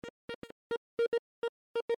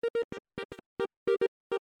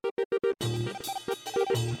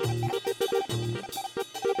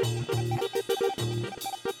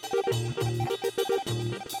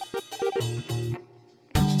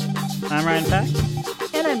I'm Ryan Pack.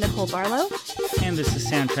 And I'm Nicole Barlow. And this is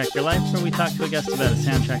Soundtrack Your Life, where we talk to a guest about a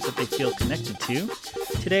soundtrack that they feel connected to.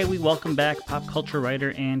 Today, we welcome back pop culture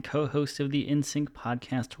writer and co-host of the NSYNC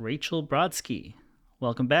podcast, Rachel Brodsky.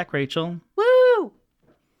 Welcome back, Rachel. Woo!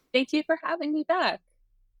 Thank you for having me back.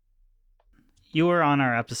 You were on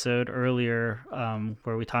our episode earlier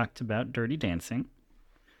where we talked about Dirty Dancing.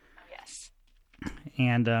 Yes.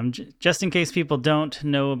 And just in case people don't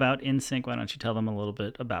know about NSYNC, why don't you tell them a little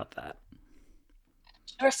bit about that?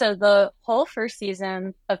 Sure. So the whole first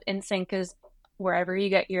season of NSYNC is wherever you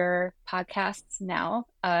get your podcasts now.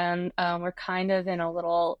 And we're kind of in a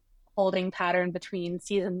little holding pattern between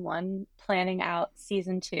season 1, planning out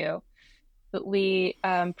season 2. But we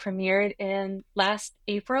premiered in last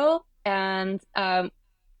April, and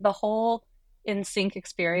the whole NSYNC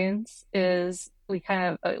experience is we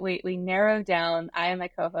narrowed down. I and my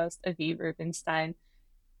co-host Aviv Rubenstein,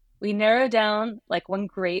 we narrowed down like one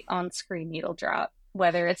great on-screen needle drop,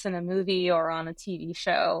 whether it's in a movie or on a TV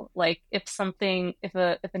show. Like if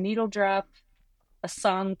a needle drop, a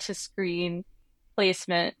song to screen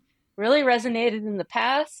placement really resonated in the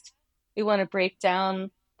past, we want to break down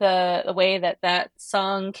the way that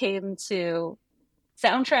song came to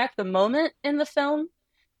soundtrack the moment in the film.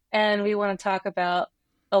 And we want to talk about,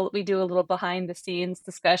 we do a little behind the scenes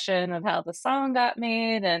discussion of how the song got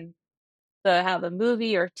made and how the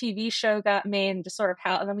movie or TV show got made, and just sort of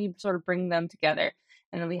how, and then we sort of bring them together.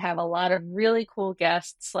 And then we have a lot of really cool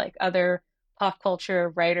guests, like other pop culture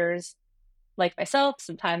writers like myself.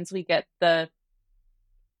 Sometimes we get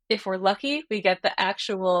if we're lucky, we get the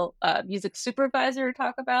actual music supervisor to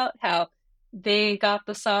talk about how they got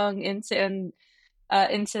the song into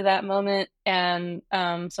that moment, and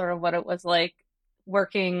sort of what it was like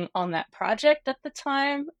working on that project at the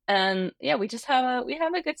time. And yeah, we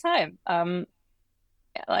have a good time.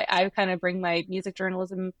 Like I kind of bring my music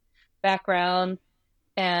journalism background,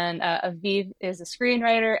 and Aviv is a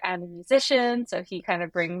screenwriter and a musician, so he kind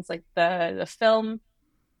of brings like the film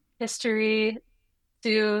history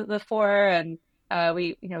to the fore. And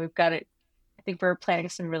we've got it. I think we're planning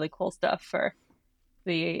some really cool stuff for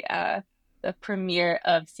the premiere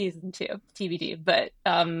of season 2 TBD. But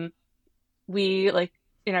we, like,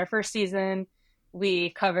 in our first season, we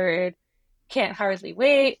covered Can't Hardly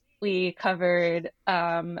Wait. We covered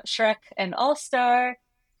Shrek and All Star.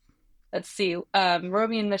 Let's see,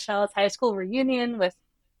 Romeo and Michelle's high school reunion with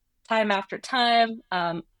Time After Time.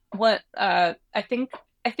 I think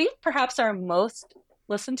perhaps our most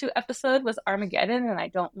listened to episode was Armageddon, and I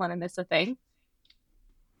Don't Want to Miss a Thing.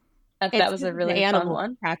 That was a really fun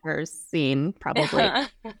one. Crackers scene, probably.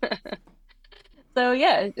 So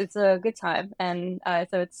yeah, it's a good time. And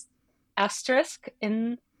so it's asterisk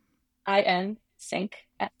in IN sync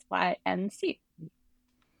SYNC.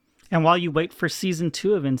 And while you wait for season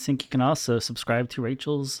 2 of NSYNC, you can also subscribe to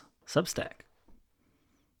Rachel's Substack.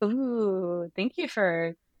 Ooh, thank you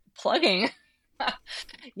for plugging.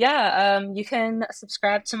 Yeah, you can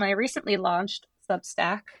subscribe to my recently launched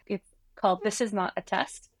Substack. It's called This Is Not a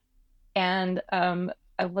Test. And I'm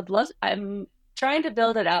trying to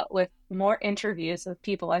build it out with more interviews of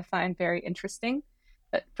people I find very interesting.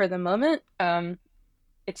 But for the moment,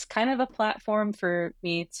 it's kind of a platform for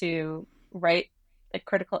me to write like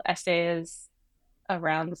critical essays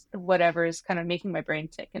around whatever is kind of making my brain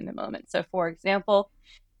tick in the moment. So for example,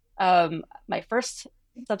 my first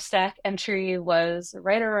Substack entry was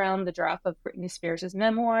right around the drop of Britney Spears'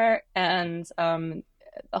 memoir, and the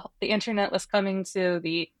internet was coming to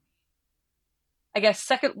the, I guess,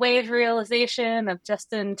 second wave realization of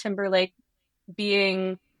Justin Timberlake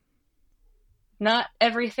being not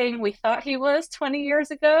everything we thought he was 20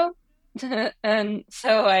 years ago. And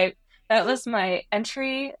so that was my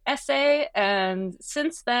entry essay. And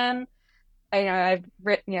since then, I've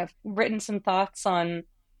written some thoughts on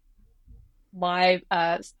why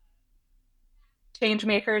change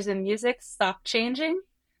makers in music stop changing,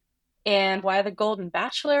 and why the Golden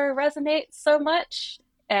Bachelor resonates so much.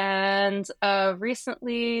 And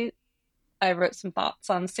recently I wrote some thoughts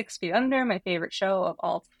on 6 Feet Under, my favorite show of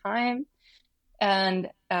all time, and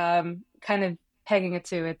kind of pegging it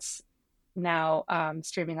to it's now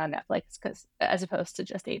streaming on Netflix, as opposed to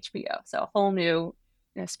just HBO. So a whole new,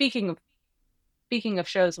 speaking of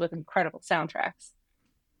shows with incredible soundtracks.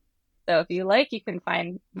 So if you like, you can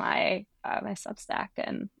find my Substack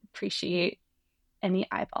and appreciate any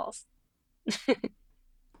eyeballs.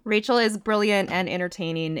 Rachel is brilliant and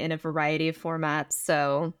entertaining in a variety of formats,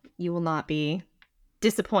 so you will not be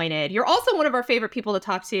disappointed. You're also one of our favorite people to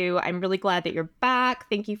talk to. I'm really glad that you're back.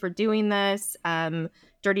 Thank you for doing this.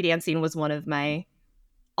 Dirty Dancing was one of my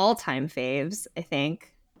all-time faves, I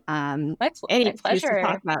think. Any My excuse to talk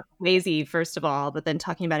pleasure. about Swayze, first of all, but then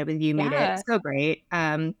talking about it with you made it Yeah. so great.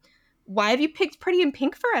 Why have you picked Pretty in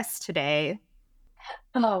Pink for us today?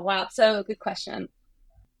 Oh, wow. So good question.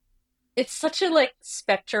 It's such a like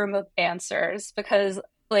spectrum of answers because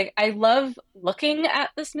like I love looking at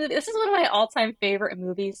this movie. This is one of my all-time favorite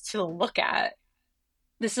movies to look at.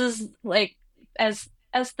 This is like as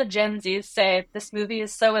the Gen Zs say, this movie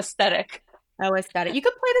is so aesthetic. Oh, aesthetic. You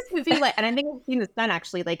could play this movie like, and I think I've seen this done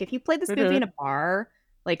actually. Like, if you played this movie Hmm. in a bar,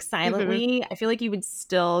 like Hmm. silently, I feel like you would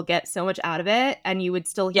still get so much out of it, and you would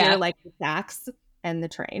still hear Yeah. like the sax and the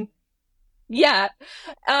train. Yeah.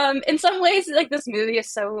 In some ways, like this movie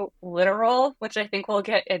is so literal, which I think we'll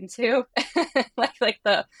get into. Like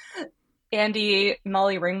the Andy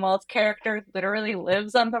Molly Ringwald's character literally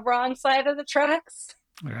lives on the wrong side of the tracks.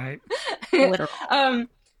 Right. Literal. um,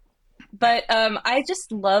 but I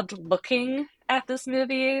just loved looking at this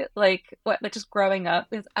movie, like just growing up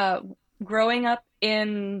is growing up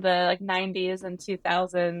in the like 90s and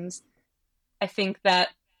 2000s. I think that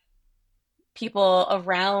people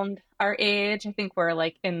around our age, I think we're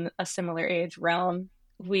like in a similar age realm,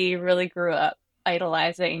 we really grew up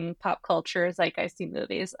idolizing pop culture zeitgeisty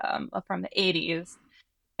movies from the 80s.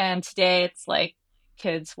 And today it's like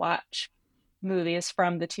kids watch movies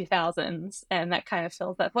from the 2000s, and that kind of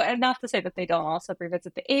fills that. Well, and not to say that they don't also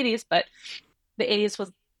revisit the 80s, but the 80s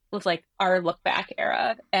was like our look back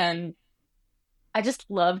era, and I just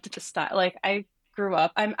loved the style. Like I grew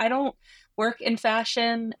up. I don't work in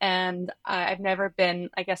fashion, and I've never been,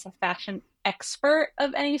 I guess, a fashion expert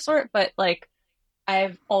of any sort. But like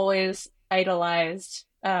I've always idolized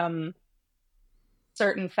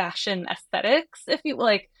certain fashion aesthetics. If you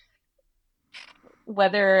like,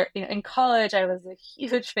 whether you know, in college, I was a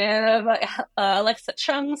huge fan of Alexa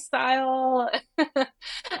Chung's style,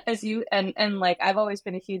 as you and like I've always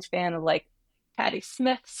been a huge fan of like Patti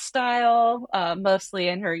Smith's style, mostly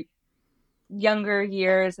in her younger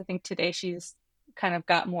years. I think today she's kind of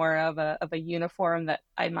got more of a uniform that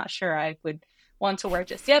I'm not sure I would want to wear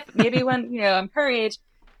just yet. But maybe when I'm her age,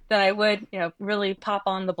 then I would really pop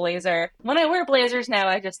on the blazer. When I wear blazers now,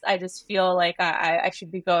 I just feel like I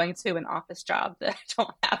should be going to an office job that I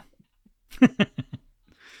don't have.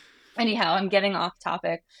 Anyhow, I'm getting off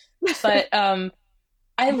topic, but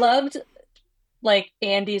I loved like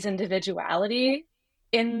Andy's individuality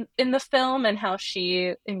in the film and how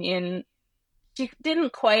I mean she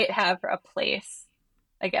didn't quite have a place,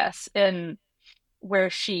 I guess, in where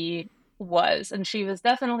she was. And she was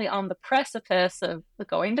definitely on the precipice of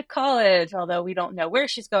going to college, although we don't know where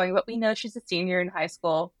she's going, but we know she's a senior in high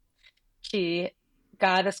school. She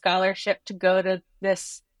got a scholarship to go to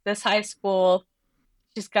this high school.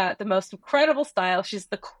 She's got the most incredible style. She's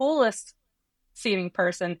the coolest seeming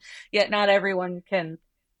person, yet not everyone can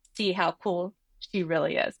see how cool she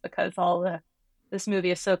really is because all the this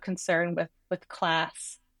movie is so concerned with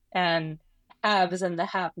class and haves and the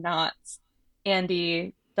have-nots.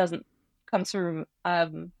 Andy doesn't comes from a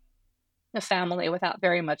family without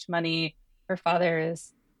very much money. Her father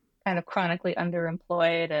is kind of chronically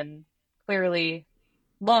underemployed and clearly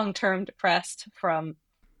long-term depressed from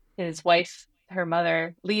his wife, her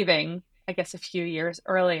mother, leaving, I guess, a few years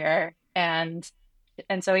earlier. And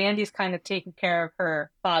so Andy's kind of taking care of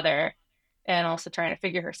her father and also trying to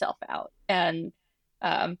figure herself out. And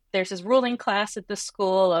there's this ruling class at the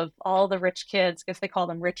school of all the rich kids, I guess they call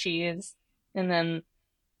them richies. And then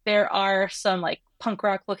there are some like punk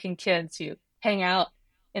rock looking kids who hang out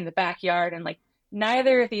in the backyard, and like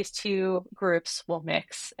neither of these two groups will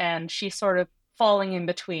mix. And she's sort of falling in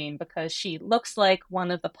between because she looks like one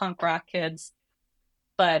of the punk rock kids,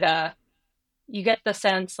 but you get the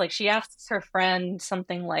sense like she asks her friend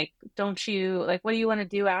something like, don't you like, what do you want to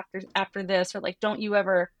do after this, or like, don't you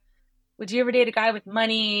ever would you ever date a guy with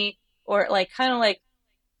money, or like kind of like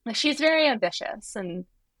she's very ambitious. And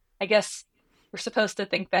I guess we're supposed to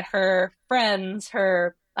think that her friends,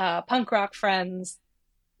 her punk rock friends,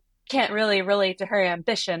 can't really relate to her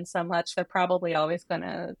ambition so much. They're probably always going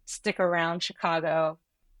to stick around Chicago,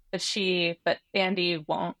 but Andy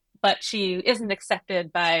won't. But she isn't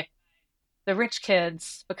accepted by the rich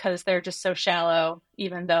kids because they're just so shallow,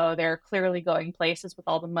 even though they're clearly going places with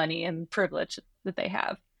all the money and privilege that they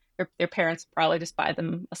have. Their parents probably just buy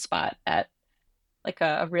them a spot at like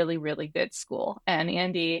a really, really good school. And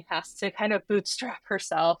Andy has to kind of bootstrap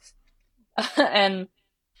herself. And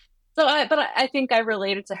but I think I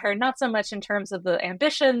related to her, not so much in terms of the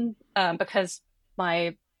ambition, because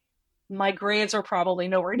my my grades are probably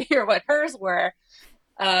nowhere near what hers were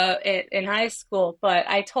in high school, but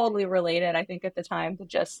I totally related, I think, at the time to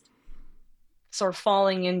just sort of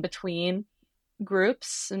falling in between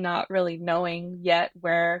groups, not really knowing yet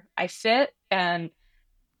where I fit. And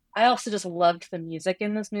I also just loved the music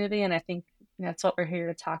in this movie, and I think that's what we're here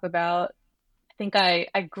to talk about. I think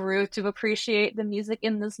I grew to appreciate the music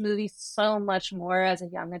in this movie so much more as a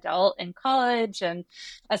young adult in college, and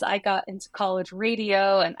as I got into college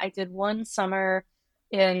radio. And I did one summer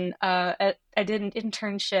I did an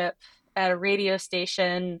internship at a radio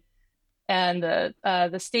station, and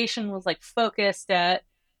the station was like focused at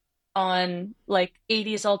on like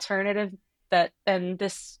 80s alternative, that and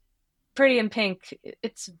this Pretty in Pink,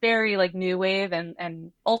 it's very like new wave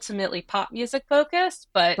and ultimately pop music focused,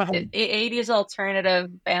 but 80s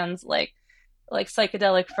alternative bands like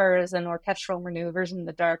Psychedelic Furs and Orchestral Maneuvers in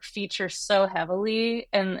the Dark feature so heavily,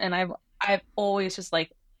 and I've always just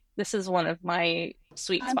like, this is one of my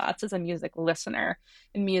sweet spots as a music listener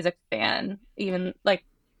and music fan. Even like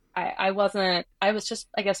I was just,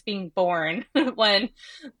 I guess, being born when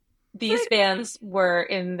these bands were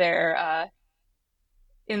in their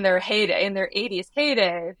heyday, in their 80s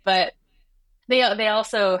heyday, but they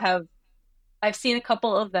also have, I've seen a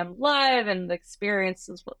couple of them live, and the experience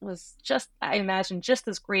was just, I imagine, just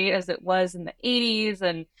as great as it was in the 80s.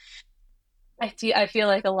 And I feel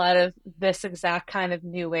like a lot of this exact kind of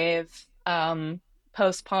new wave,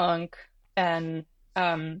 post-punk and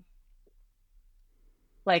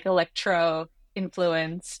like electro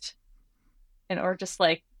influenced, and or just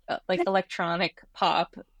like electronic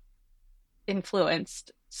pop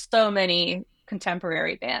influenced so many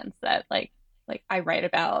contemporary bands that like I write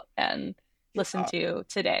about and listen to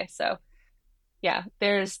today. So yeah,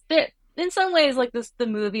 there in some ways, like this, the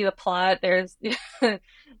movie, the plot, there's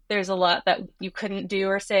a lot that you couldn't do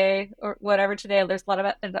or say or whatever today. There's a lot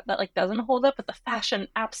about that like doesn't hold up, but the fashion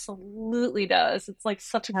absolutely does. It's like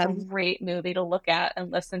such a great movie to look at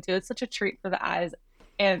and listen to. It's such a treat for the eyes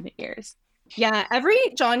and the ears. Yeah, every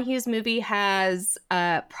John Hughes movie has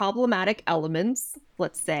problematic elements,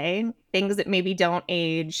 let's say, things that maybe don't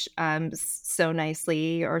age so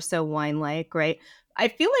nicely or so wine-like, right? I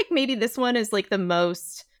feel like maybe this one is like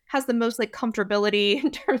has the most like comfortability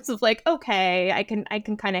in terms of like, okay, I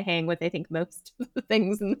can kind of hang with, I think, most of the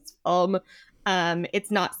things in this film.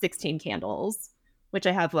 It's not 16 Candles, which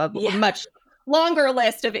I have a much longer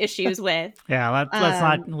list of issues with. Yeah,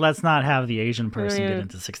 let's not have the Asian person get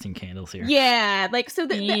into 16 Candles here. Yeah, like so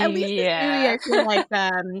at least this movie, I feel like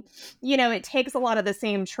it takes a lot of the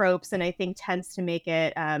same tropes, and I think tends to make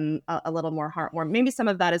it a little more heartwarming. Maybe some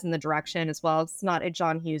of that is in the direction as well. It's not a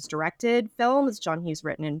John Hughes directed film; it's John Hughes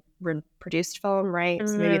written and produced film, right?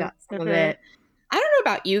 So maybe that's some of it. I don't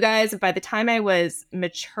know about you guys, but by the time I was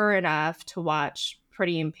mature enough to watch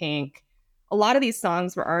Pretty in Pink, a lot of these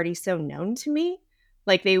songs were already so known to me.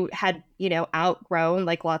 Like they had, outgrown,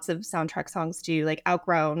 like lots of soundtrack songs do, like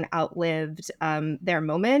outlived their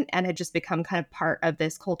moment and had just become kind of part of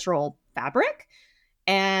this cultural fabric.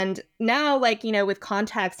 And now, like, with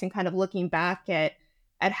context and kind of looking back at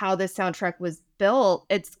how this soundtrack was built,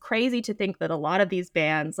 it's crazy to think that a lot of these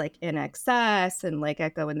bands like In Excess and like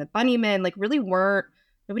Echo and the Bunnymen, like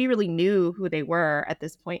nobody really knew who they were at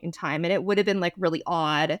this point in time. And it would have been like really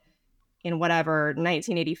odd in whatever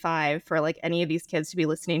 1985 for like any of these kids to be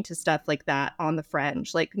listening to stuff like that on the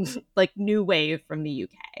fringe, like new wave from the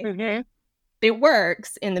UK. Mm-hmm. It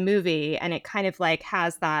works in the movie, and it kind of like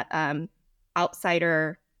has that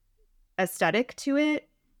outsider aesthetic to it.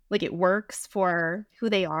 Like it works for who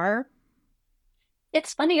they are.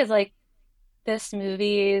 It's funny is like this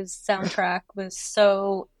movie's soundtrack was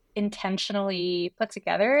so intentionally put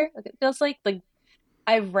together. Like, it feels like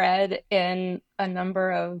I read in a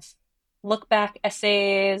number of look back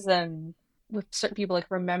essays and with certain people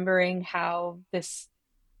like remembering how this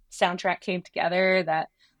soundtrack came together, that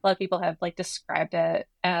a lot of people have like described it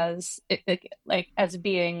as like as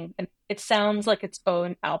being it sounds like its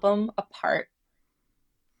own album apart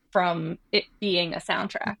from it being a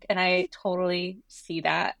soundtrack, and I totally see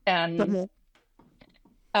that. And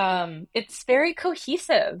it's very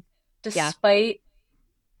cohesive despite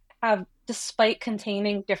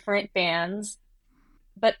containing different bands,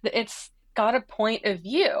 but it's got a point of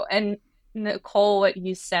view. And Nicole, what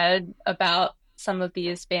you said about some of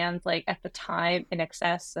these bands, like at the time, In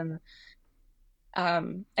Excess and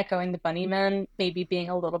Echoing the Bunnymen, maybe being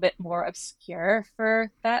a little bit more obscure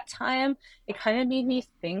for that time, it kind of made me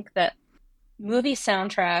think that movie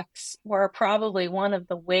soundtracks were probably one of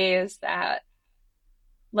the ways that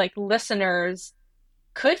like listeners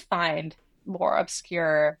could find more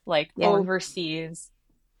obscure, like overseas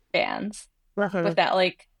bands. With that,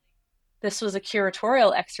 like, this was a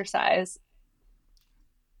curatorial exercise.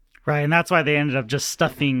 Right, and that's why they ended up just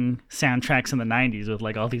stuffing soundtracks in the 90s with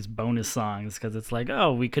like all these bonus songs, because it's like,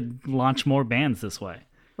 oh, we could launch more bands this way.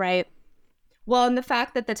 Right. Well, and the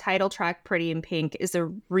fact that the title track Pretty in Pink is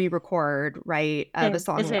a re-record, right, of a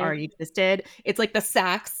song that already existed. It's like the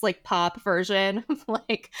sax, like pop version of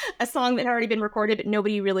like a song that had already been recorded, but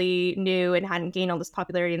nobody really knew and hadn't gained all this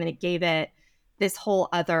popularity. And then it gave it this whole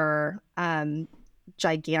other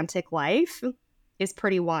gigantic life. Is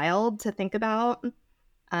pretty wild to think about.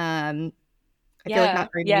 I feel like not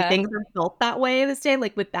very many things are built that way this day,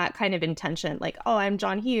 like with that kind of intention. Like, oh, I'm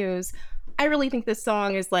John Hughes. I really think this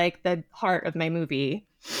song is like the heart of my movie.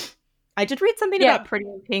 I did read something about Pretty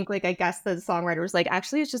in Pink. Like, I guess the songwriter was like,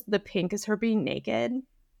 actually, it's just the pink is her being naked.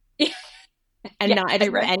 And not, it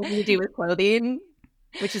doesn't have anything to do with clothing,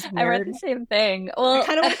 which is weird. I read the same thing. Well, I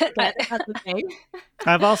kind of want to forget that's the thing.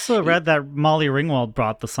 I've also read that Molly Ringwald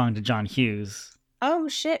brought the song to John Hughes. Oh,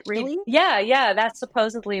 shit, really? Yeah, that's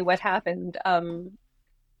supposedly what happened.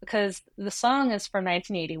 Because the song is from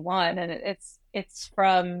 1981, and it's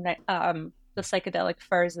from the Psychedelic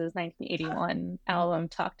Furs' 1981 album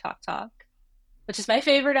Talk Talk Talk, which is my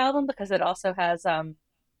favorite album because it also has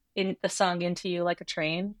in the song Into You Like a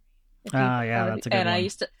Train. Yeah, that's a good one. I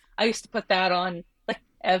used to put that on like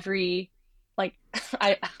every like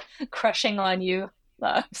I Crushing on You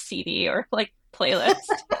CD or like playlist.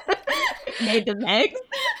 Made the mix.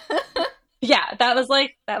 Yeah, that was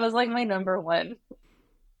like my number one.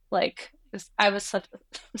 Like, I was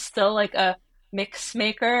still like a mix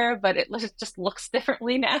maker, but it just looks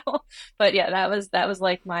differently now. But yeah, that was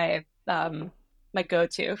like my my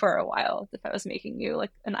go-to for a while if I was making you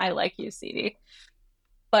like an I Like You CD.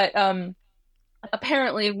 But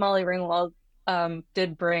apparently Molly Ringwald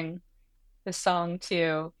did bring the song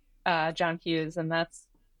to John Hughes, and that's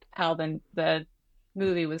how the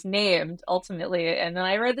movie was named ultimately. And then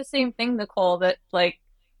I read the same thing, Nicole, that like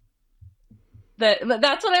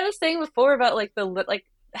that's what I was saying before about like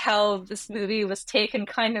how this movie was taken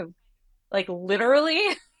kind of like literally.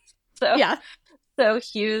 So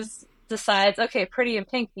Hughes decides, okay, Pretty in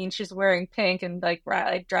Pink means she's wearing pink and like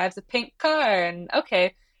drives a pink car, and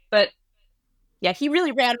okay, but yeah, he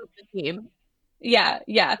really ran with the team. Yeah.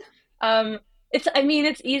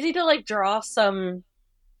 It's easy to like draw some.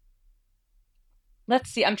 Let's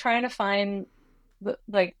see, I'm trying to find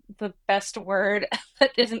the best word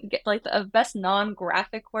that isn't like the best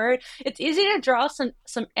non-graphic word. It's easy to draw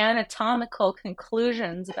some anatomical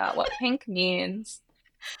conclusions about what pink means.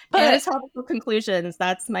 But anatomical conclusions,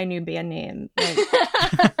 that's my new band name.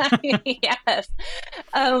 Yes.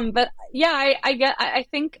 But yeah, I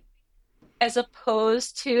think as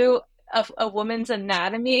opposed to a woman's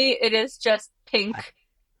anatomy, it is just pink.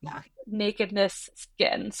 Nakedness,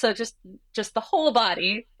 skin. So just the whole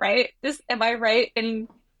body, right? Am I right in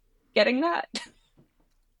getting that?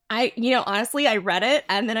 Honestly, I read it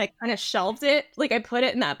and then I kind of shelved it. Like I put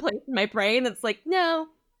it in that place in my brain that's like, no,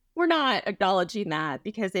 we're not acknowledging that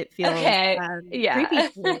because it feels creepy.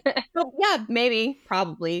 So yeah, maybe,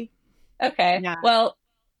 probably. Okay. Yeah. Well,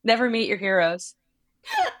 never meet your heroes.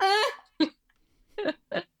 I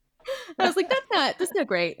was like, that's not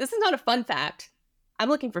great. This is not a fun fact. I'm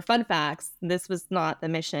looking for fun facts. This was not the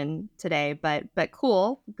mission today, but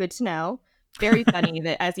cool. Good to know. Very funny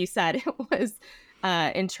that, as you said, it was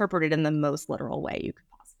interpreted in the most literal way you could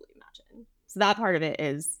possibly imagine. So that part of it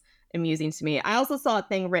is amusing to me. I also saw a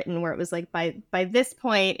thing written where it was like by this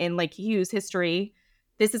point in like Hughes' history,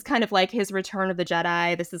 this is kind of like his Return of the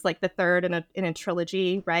Jedi. This is like the third in a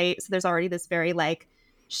trilogy, right? So there's already this very like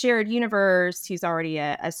shared universe. He's already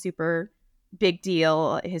a super big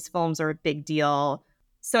deal. His films are a big deal.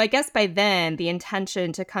 So I guess by then, the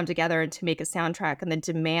intention to come together and to make a soundtrack and the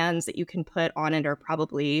demands that you can put on it are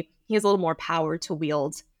probably, he has a little more power to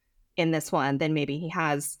wield in this one than maybe he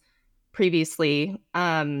has previously.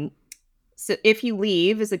 So If You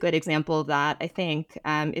Leave is a good example of that, I think.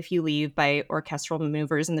 If You Leave by Orchestral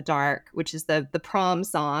Maneuvers in the Dark, which is the prom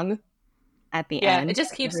song at the end. Yeah, it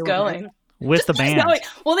just keeps going. With the band.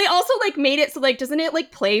 Well, they also like made it so like doesn't it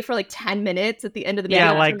like play for like 10 minutes at the end of the movie?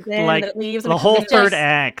 Yeah, like the whole third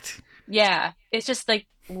act. Yeah, it's just like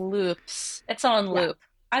loops. It's on loop.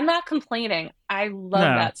 I'm not complaining. I love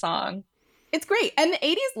that song. It's great. And the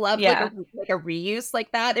 80s loved like a reuse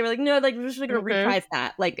like that. They were like, no, like we're just gonna reprise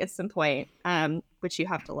that like at some point, which you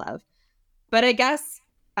have to love. But I guess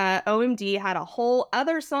OMD had a whole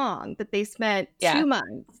other song that they spent 2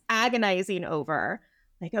 months agonizing over.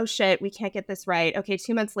 Like, oh shit, we can't get this right. Okay,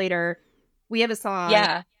 2 months later, we have a song.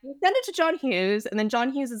 Yeah. We send it to John Hughes, and then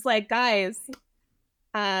John Hughes is like, guys,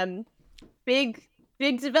 big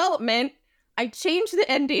development. I changed the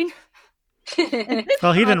ending.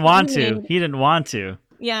 Well, he didn't want to. He didn't want to.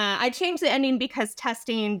 Yeah, I changed the ending because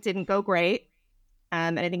testing didn't go great.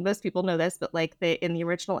 And I think most people know this, but like in the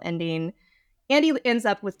original ending, Andy ends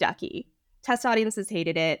up with Ducky. Test audiences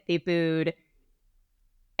hated it. They booed.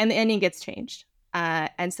 And the ending gets changed.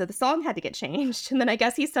 And so the song had to get changed. And then I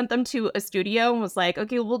guess he sent them to a studio and was like,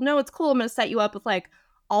 okay, well, no, it's cool. I'm going to set you up with like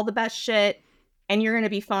all the best shit and you're going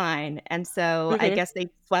to be fine. And so I guess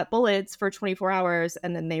they sweat bullets for 24 hours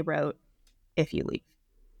and then they wrote If You Leave.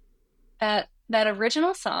 That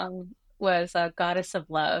original song was Goddess of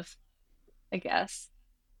Love, I guess,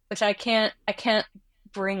 which I can't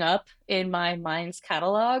bring up in my mind's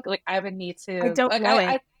catalog. Like I would need to. I don't know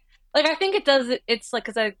it. I think it does. It's like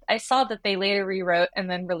because I saw that they later rewrote and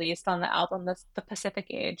then released on the album the Pacific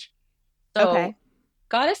Age. So Okay.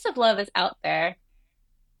 Goddess of Love is out there.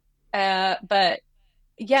 But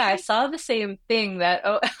yeah, I saw the same thing that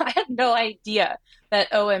I had no idea that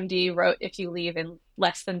OMD wrote If You Leave in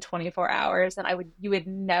less than 24 hours, and you would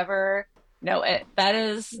never know it. That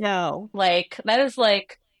is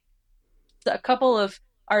like a couple of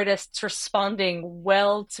artists responding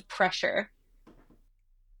well to pressure.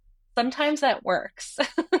 Sometimes that works.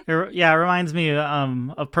 Yeah, it reminds me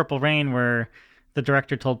of Purple Rain, where the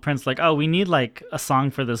director told Prince, like, oh, we need like a song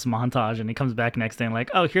for this montage, and he comes back next day and like,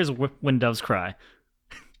 oh, here's When Doves Cry.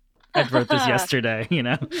 I wrote this yesterday, you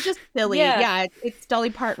know? It's just silly. Yeah, it's Dolly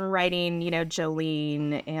Parton writing, you know,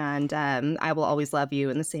 Jolene and I Will Always Love You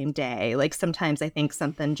in the same day. Like sometimes I think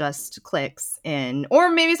something just clicks in, or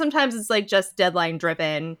maybe sometimes it's like just deadline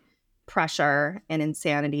driven pressure and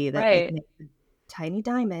insanity that like makes a tiny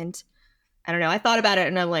diamond. I don't know. I thought about it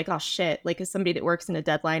and I'm like, oh shit. Like as somebody that works in a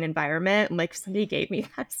deadline environment, like somebody gave me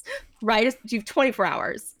this, right? You have 24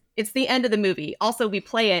 hours. It's the end of the movie. Also, we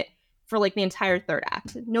play it for like the entire third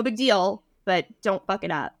act. No big deal, but don't fuck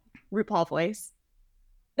it up. RuPaul voice.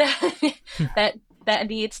 that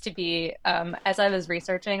needs to be, as I was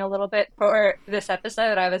researching a little bit for this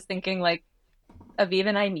episode, I was thinking like Aviv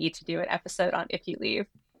and I need to do an episode on If You Leave.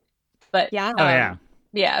 But yeah.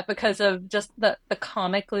 Yeah, because of just the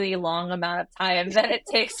comically long amount of time that it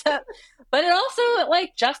takes up. But it also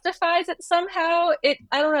like justifies it somehow. I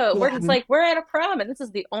don't know. It works. It's like we're at a prom and this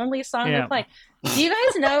is the only song we're playing. Do you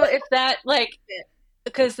guys know if that like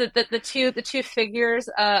because the two figures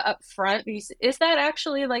up front, is that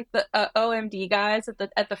actually like the OMD guys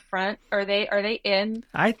at the front? Are they in?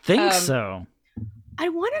 I think so. I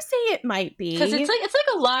want to say it might be because it's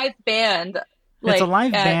like a live band. It's a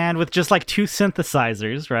live band with just like two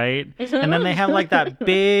synthesizers, right? And then they have like that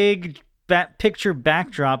big picture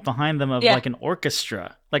backdrop behind them of like an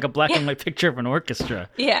orchestra, like a black and white picture of an orchestra.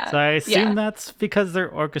 Yeah. So I assume that's because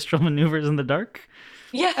they're orchestral maneuvers in the dark.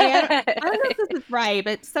 Yeah. I don't know if this is right,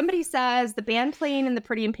 but somebody says the band playing in the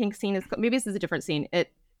Pretty in Pink scene is maybe this is a different scene.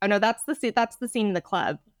 That's the scene in the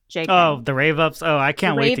club. Jake. Oh, the rave ups. Oh, I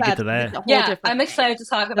can't wait to get to that. Yeah, I'm excited to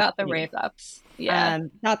talk about the rave ups. Yeah,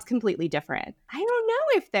 that's completely different. I don't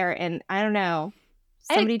know if they're in. I don't know.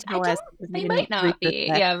 Somebody tell us. They might not be.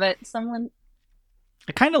 Yeah, but someone.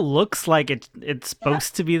 It kind of looks like it's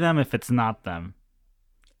supposed to be them if it's not them.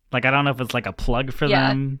 Like I don't know if it's like a plug for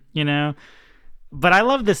them, you know. But I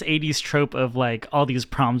love this '80s trope of like all these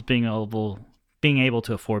proms being able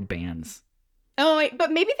to afford bands. Oh,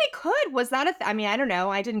 but maybe they could. Was that I mean, I don't know.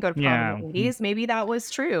 I didn't go to prom in the 80s. Maybe that was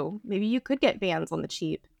true. Maybe you could get bands on the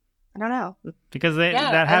cheap. I don't know. Because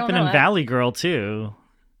that happened in Valley Girl, too.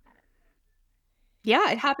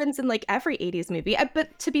 Yeah, it happens in like every 80s movie.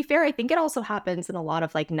 But to be fair, I think it also happens in a lot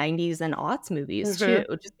of like 90s and aughts movies, too.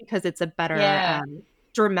 Just because it's a better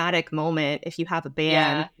dramatic moment if you have a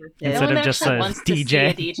band. Instead of just a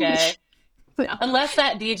DJ. DJ. Unless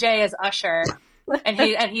that DJ is Usher. And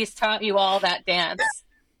he's taught you all that dance.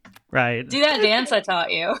 Right. Do that dance I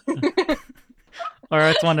taught you. Or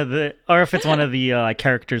if it's one of the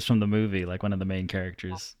characters from the movie, like one of the main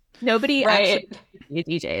characters. Nobody actually. A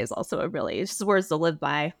DJ is also just words to live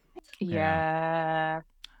by. Yeah.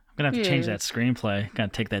 I'm gonna have to change that screenplay.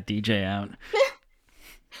 Gotta take that DJ out.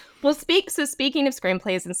 Well, speaking of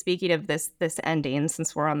screenplays and speaking of this ending,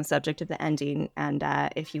 since we're on the subject of the ending, and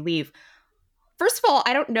If You Leave. First of all,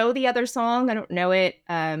 I don't know the other song. I don't know it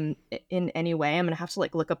in any way. I'm going to have to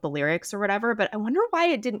like look up the lyrics or whatever, but I wonder why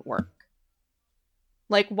it didn't work.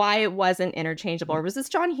 Like why it wasn't interchangeable. Or was this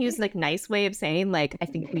John Hughes' like nice way of saying like, I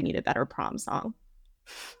think we need a better prom song?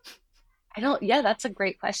 That's a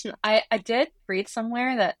great question. I did read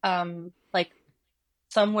somewhere that like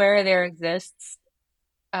somewhere there exists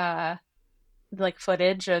like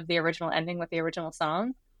footage of the original ending with the original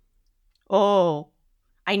song. Oh,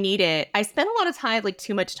 I need it. I spent a lot of time, like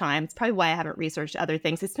too much time. It's probably why I haven't researched other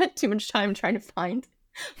things. I spent too much time trying to find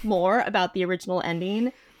more about the original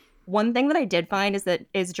ending. One thing that I did find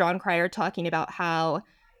is John Cryer talking about how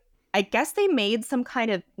I guess they made some kind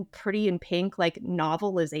of Pretty in Pink like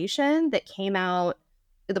novelization that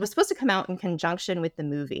was supposed to come out in conjunction with the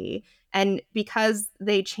movie. And because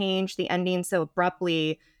they changed the ending so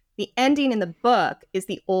abruptly, the ending in the book is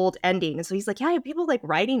the old ending. And so he's like, yeah, I have people like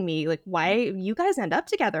writing me, like, why you guys end up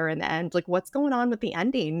together in the end? Like, what's going on with the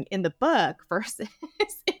ending in the book versus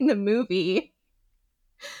in the movie?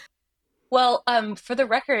 Well, for the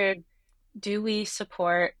record, do we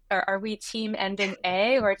support, or are we team ending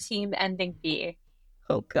A or team ending B?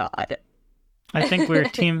 Oh God. I think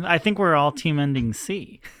we're all team ending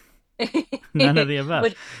C. None of the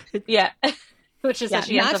above. Yeah. Which is that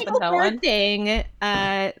she ends up with no one. Thing.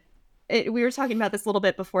 We were talking about this a little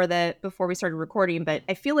bit before we started recording, but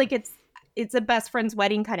I feel like it's a best friend's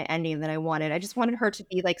wedding kind of ending that I wanted. I just wanted her to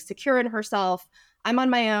be like secure in herself. I'm on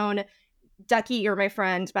my own. Ducky, you're my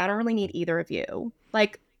friend, but I don't really need either of you.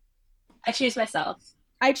 Like, I choose myself.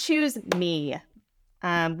 I choose me.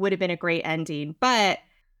 Would have been a great ending, but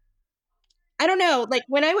I don't know. Like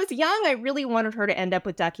when I was young, I really wanted her to end up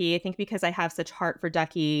with Ducky. I think because I have such heart for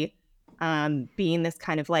Ducky, being this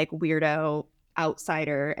kind of like weirdo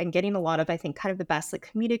outsider and getting a lot of, I think, kind of the best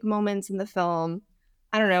like comedic moments in the film.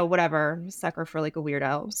 I don't know, whatever. I'm a sucker for like a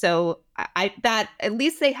weirdo. So I that at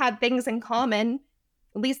least they had things in common.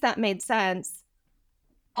 At least that made sense.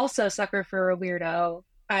 Also, sucker for a weirdo.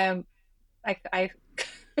 I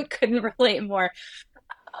couldn't relate more.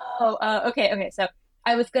 Oh, okay. So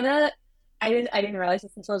I was gonna, I didn't realize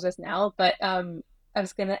this until just now, but I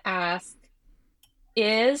was gonna ask,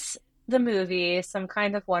 is the movie Some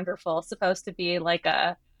Kind of Wonderful supposed to be like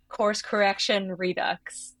a course correction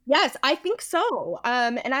redux? Yes, I think so.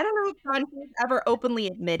 And I don't know if John Hughes ever openly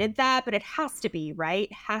admitted that, but it has to be,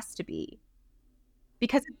 right? It has to be.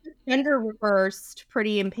 Because it's gender reversed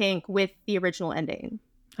Pretty in Pink with the original ending.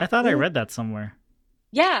 I thought I read that somewhere.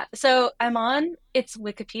 Yeah, so I'm on its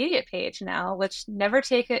Wikipedia page now, which never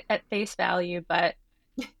take it at face value, but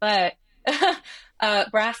brass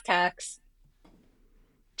tacks.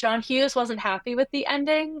 John Hughes wasn't happy with the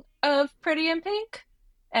ending of Pretty in Pink,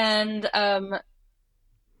 and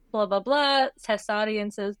blah blah blah, test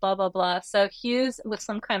audiences, blah blah blah. So Hughes, with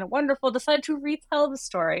Some Kind of Wonderful, decided to retell the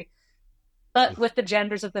story, but with the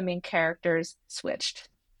genders of the main characters switched.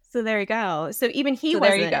 So there you go. So even he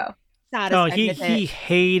wasn't. There you go. Satisfied with it. He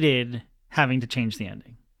hated having to change the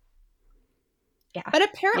ending. Yeah, but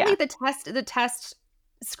apparently the test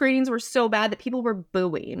screenings were so bad that people were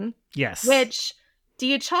booing. Yes. Which, do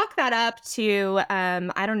you chalk that up to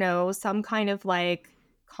I don't know, some kind of like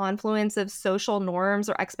confluence of social norms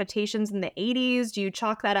or expectations in the 80s? Do you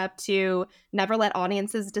chalk that up to never let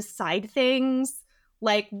audiences decide things?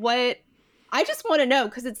 Like what? I just want to know,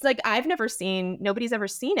 because it's like nobody's ever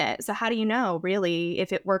seen it. So how do you know really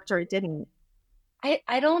if it worked or it didn't?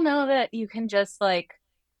 I don't know that you can just like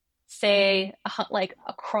say like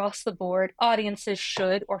across the board audiences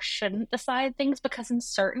should or shouldn't decide things, because in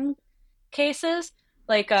certain cases,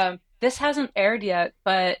 like this hasn't aired yet,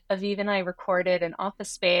 but Aviv and I recorded an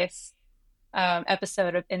Office Space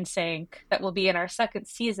episode of NSYNC that will be in our second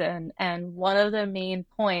season, and one of the main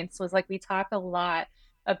points was like we talk a lot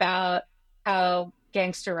about how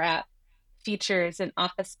gangster rap features in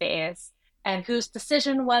Office Space and whose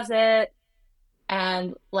decision was it.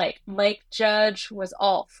 And like Mike Judge was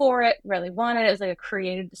all for it, really wanted it. It was like a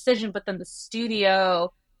creative decision, but then the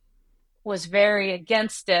studio was very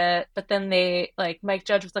against it. But then Mike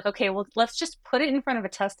Judge was like, okay, well, let's just put it in front of a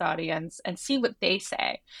test audience and see what they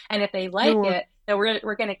say. And if they like it, then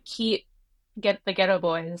we're gonna get the Ghetto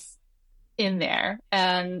Boys in there.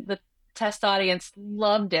 And the test audience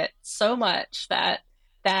loved it so much that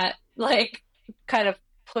like kind of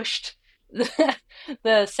pushed the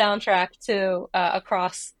soundtrack to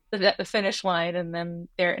across the finish line, and then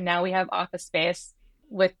now we have Office Space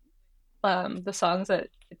with the songs that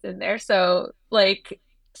it's in there. So like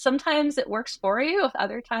sometimes it works for you,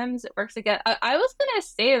 other times it works again. I was gonna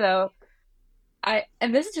say though,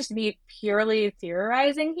 and this is just me purely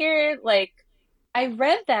theorizing here, like I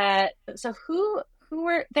read that, so who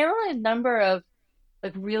were there were a number of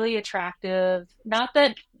like really attractive, not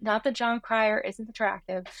that John Cryer isn't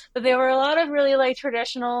attractive, but there were a lot of really like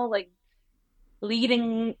traditional like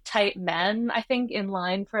leading type men, I think, in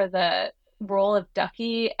line for the role of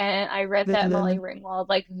Ducky. And I read that Molly Ringwald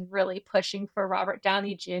like really pushing for Robert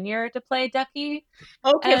Downey Jr. to play Ducky.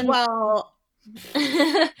 Okay, well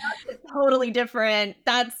that's totally different.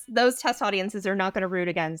 Those test audiences are not going to root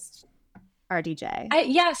against RDJ.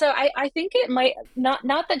 So I think it might not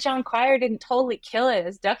that John Cryer didn't totally kill it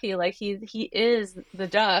as Ducky, like he is the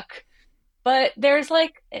Duck, but there's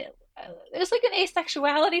like there's like an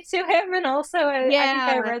asexuality to him, and also I think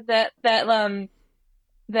I read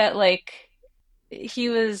that like he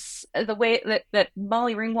was the way that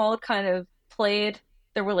Molly Ringwald kind of played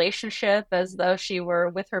the relationship as though she were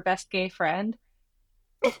with her best gay friend.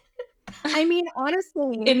 I mean,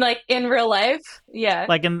 honestly, in real life, yeah.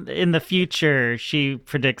 Like in the future, she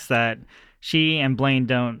predicts that she and Blaine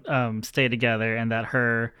don't stay together, and that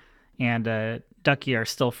her and Ducky are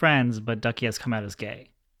still friends, but Ducky has come out as gay.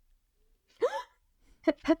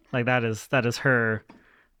 Like that is her.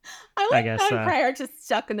 I guess John Cryer just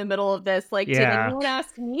stuck in the middle of this. Like, did anyone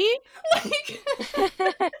ask me like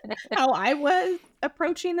how I was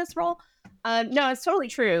approaching this role? No, it's totally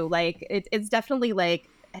true. Like, it's definitely like,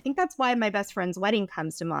 I think that's why My Best Friend's Wedding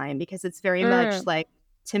comes to mind, because it's very much like,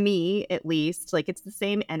 to me at least, like it's the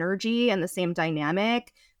same energy and the same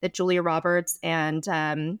dynamic that Julia Roberts and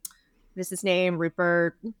this is his name,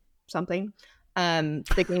 Rupert something.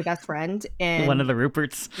 The gay best friend and one of the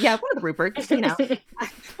Ruperts. Yeah, one of the Ruperts, you know. There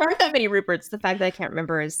aren't that many Ruperts. The fact that I can't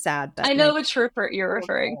remember is sad. But I know which Rupert you're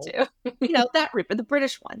referring to. You know, that Rupert, the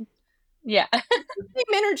British one. Yeah. Same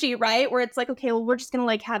energy, right? Where it's like, okay, well, we're just gonna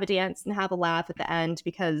like have a dance and have a laugh at the end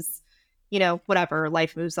because, you know, whatever,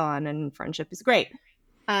 life moves on and friendship is great.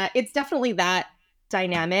 It's definitely that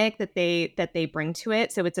dynamic that they bring to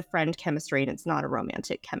it. So it's a friend chemistry and it's not a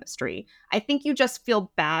romantic chemistry. I think you just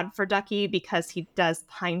feel bad for Ducky because he does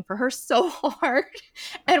pine for her so hard.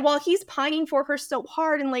 And while he's pining for her so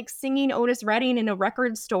hard and like singing Otis Redding in a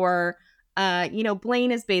record store, you know,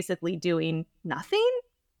 Blaine is basically doing nothing.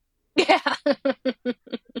 Yeah.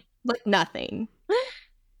 Like nothing.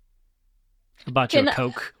 I bought you a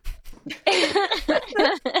Coke.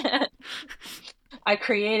 I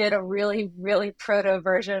created a really, really proto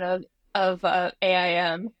version of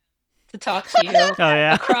AIM to talk to you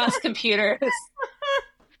across computers.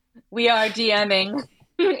 We are DMing.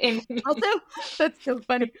 Also, that's so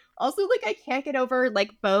funny. Also, like I can't get over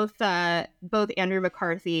like both Andrew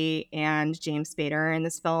McCarthy and James Spader in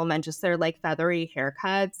this film, and just their like feathery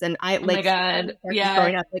haircuts. And I like, oh my God, yeah.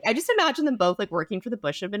 Growing up, like I just imagine them both like working for the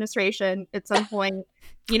Bush administration at some point.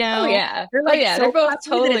 You know? Oh yeah, they're like they're both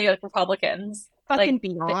totally like Republicans. Fucking like,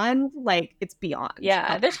 beyond, like it's beyond.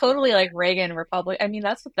 Yeah, they're totally like Reagan Republic. I mean,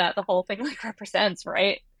 that's what the whole thing like represents,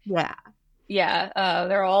 right? Yeah, yeah.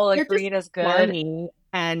 They're all agreed as good. Smarmy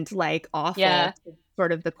and like awful to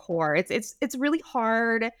sort of the core. It's really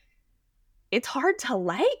hard. It's hard to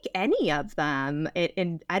like any of them.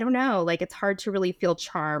 And I don't know, like it's hard to really feel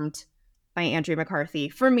charmed by Andrew McCarthy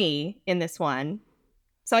for me in this one.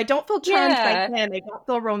 So I don't feel charmed by him. I don't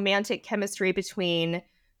feel romantic chemistry between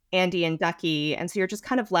Andy and Ducky. And so you're just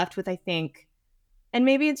kind of left with, I think, and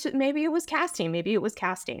maybe it was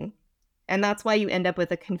casting. And that's why you end up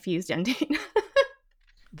with a confused ending.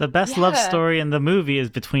 The best love story in the movie is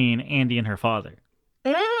between Andy and her father.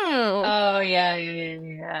 Oh,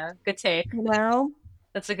 yeah. Good take. Well,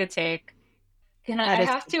 that's a good take. I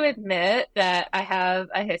have to admit that I have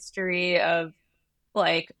a history of,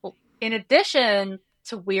 like, in addition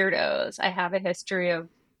to weirdos, I have a history of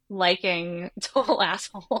liking total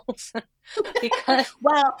assholes. Because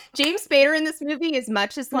well, James Spader in this movie, as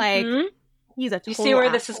much as like he's a total you see where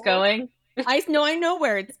asshole. This is going? I know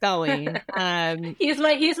where it's going. He's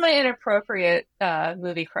my inappropriate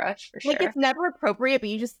movie crush for sure. Like it's never appropriate, but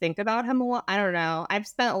you just think about him a lot. I don't know. I've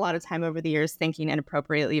spent a lot of time over the years thinking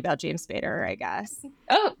inappropriately about James Spader, I guess.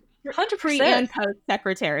 Oh, 100%. Pre and post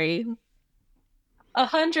Secretary.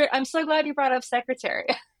 100. I'm so glad you brought up Secretary.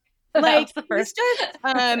 Like the first. He's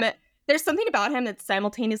just there's something about him that's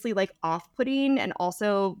simultaneously like off-putting and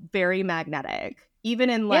also very magnetic, even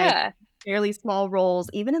in like fairly small roles,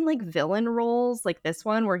 even in like villain roles like this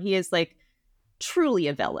one where he is like truly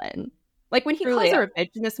a villain. Like when he calls her a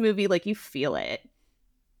bitch in this movie, like you feel it.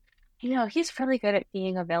 You know, he's really good at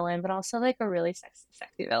being a villain, but also like a really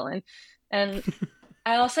sexy villain. And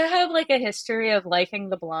I also have like a history of liking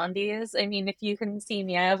the blondies. I mean, if you can see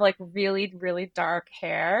me, I have like really, really dark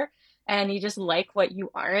hair, and you just like what you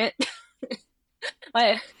aren't.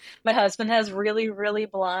 My husband has really, really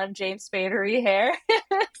blonde James Spadery hair.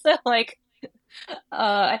 So like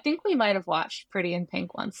I think we might have watched Pretty in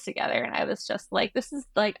Pink once together, and I was just like, this is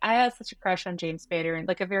like, I had such a crush on James Spader, and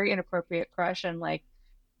like a very inappropriate crush, and like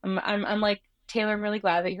I'm like, Taylor, I'm really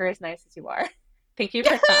glad that you're as nice as you are. Thank you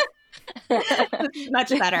for that. Much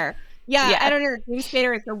better. Yeah, I don't know. James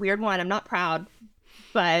Spader is a weird one. I'm not proud,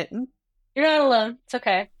 but you're not alone. It's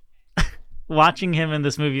okay. Watching him in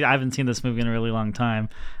this movie, I haven't seen this movie in a really long time.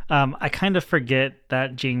 I kind of forget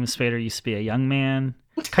that James Spader used to be a young man.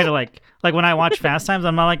 Kind of like when I watch Fast Times,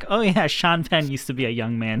 I'm not like, oh yeah, Sean Penn used to be a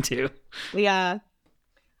young man too. Yeah.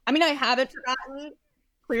 I mean, I haven't forgotten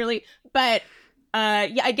clearly. But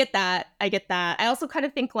yeah, I get that. I also kind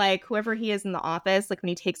of think like whoever he is in The Office, like when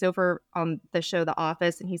he takes over on the show The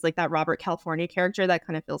Office and he's like that Robert California character, that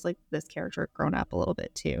kind of feels like this character grown up a little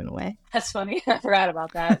bit too in a way. That's funny. I forgot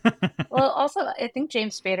about that. Well, also, I think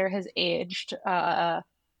James Spader has aged. Not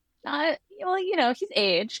well, he's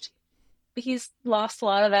aged, but he's lost a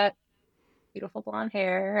lot of that beautiful blonde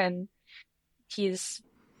hair, and he's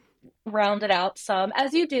rounded out some,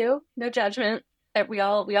 as you do. No judgment. That we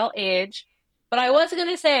all age. But I was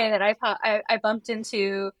gonna say that I bumped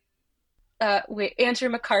into Andrew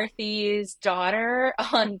McCarthy's daughter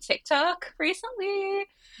on TikTok recently,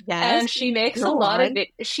 Yes. and she makes a lot of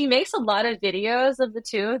videos of the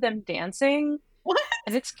two of them dancing. What?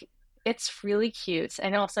 And it's really cute.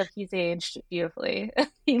 And also he's aged beautifully.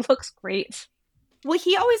 He looks great. Well,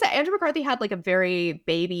 Andrew McCarthy had like a very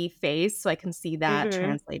baby face, so I can see that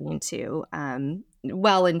translating to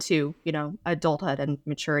well into, adulthood and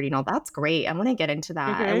maturity and all. That's great. I want to get into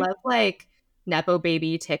that. I love like Nepo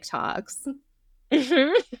baby TikToks.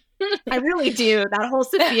 I really do. That whole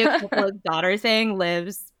Sophia Coppola's daughter thing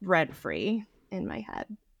lives rent free in my head.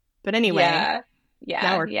 But anyway,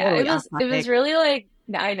 now we're totally off topic. It was really like,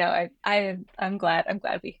 I know. I'm glad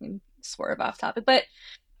we can swerve off topic. But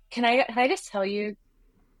can I just tell you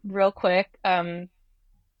real quick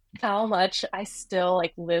how much I still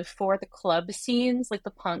like live for the club scenes, like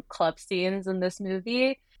the punk club scenes in this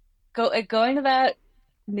movie. Going to that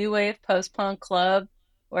new wave post-punk club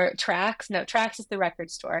or Trax. No, Trax is the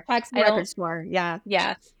record store. Trax is the record store, yeah.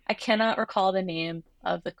 Yeah. I cannot recall the name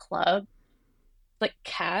of the club. Like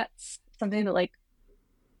Cats, something that like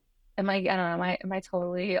I don't know, am I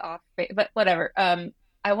totally off? But whatever.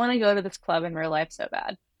 I want to go to this club in real life so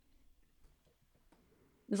bad.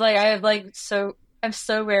 It's like I've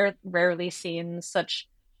so rarely seen such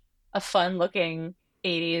a fun looking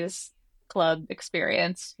 80s club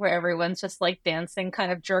experience where everyone's just like dancing kind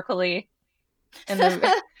of jerkily and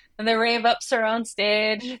the rave ups are on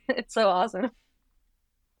stage. It's so awesome.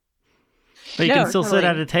 But you can still sit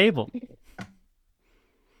at a table. You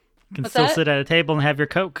can still sit at a table and have your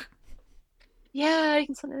Coke. Yeah, you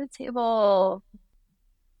can sit at a table.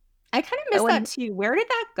 I kind of miss that too. Where did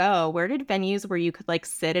that go? Where did venues where you could like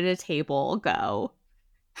sit at a table go?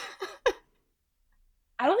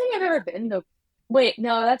 I don't think I've ever been to. Wait,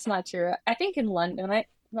 no, that's not true. I think in London, I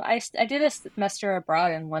did a semester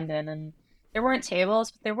abroad in London, and there weren't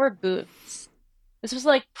tables, but there were booths. This was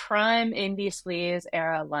like prime indie sleaze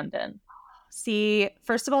era London. See,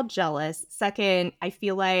 first of all, jealous. Second, I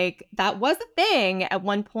feel like that was a thing at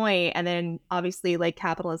one point, and then obviously like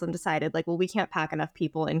capitalism decided like, well, we can't pack enough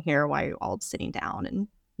people in here while you're all sitting down, and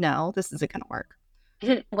no, this isn't gonna work.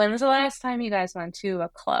 When was the last time you guys went to a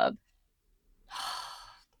club?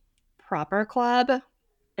 Proper club?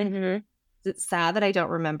 Mm-hmm. Is it sad that I don't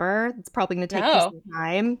remember? It's probably gonna take me some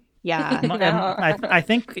time. Yeah. No. I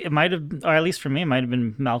think it might have, or at least for me, it might have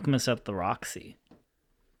been Malcolmus at the Roxy.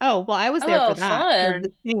 Oh, well, I was there for that.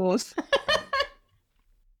 Fun.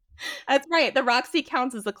 That's right. The Roxy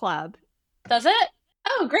counts as a club. Does it?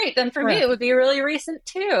 Oh, great. Then for me, it would be really recent,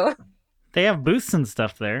 too. They have booths and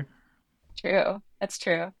stuff there. True. That's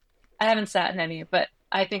true. I haven't sat in any, but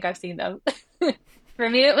I think I've seen them. For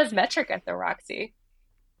me, it was Metric at the Roxy.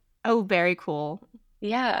 Oh, very cool.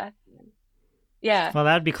 Yeah. Yeah. Well,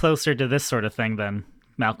 that'd be closer to this sort of thing than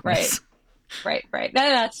Malcolmus. Right. No,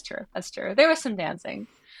 that's true. There was some dancing.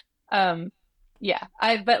 Yeah.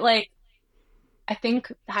 I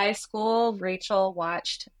think high school, Rachel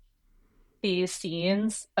watched these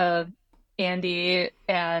scenes of Andy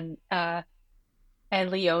and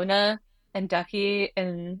Leona and Ducky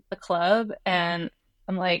in the club, and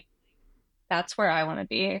I'm like, that's where I want to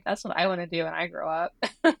be. That's what I want to do when I grow up.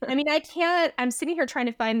 I mean, I'm sitting here trying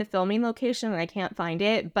to find the filming location and I can't find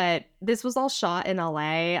it, but this was all shot in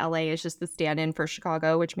LA. LA is just the stand-in for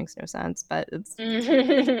Chicago, which makes no sense, but it's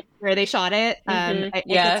where they shot it. I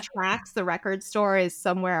guess Trax, the record store, is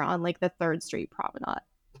somewhere on like the 3rd Street Promenade.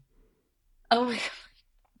 Oh my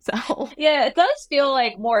God. So yeah, it does feel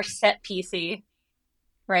like more set piecey,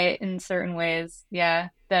 right? In certain ways. Yeah.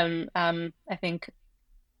 Than I think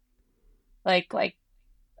like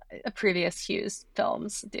previous Hughes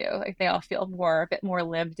films do. Like they all feel a bit more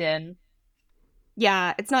lived in.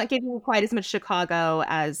 Yeah, it's not giving quite as much Chicago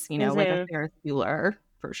as, like a Ferris Bueller,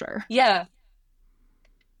 for sure. Yeah.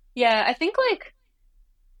 Yeah, I think like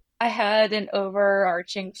I had an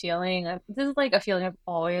overarching feeling of, this is like a feeling I've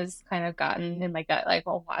always kind of gotten in my gut, like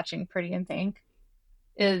while watching Pretty in Pink,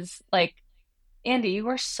 is like, Andy, you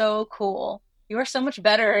are so cool. You are so much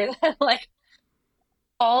better than like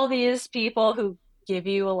all these people who give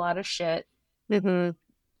you a lot of shit. Mm-hmm.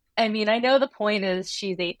 I mean, I know the point is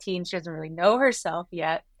she's 18, she doesn't really know herself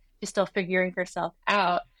yet. She's still figuring herself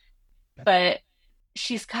out, but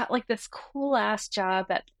she's got like this cool ass job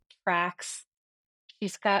that tracks.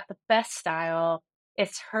 She's got the best style.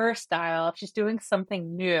 It's her style. If she's doing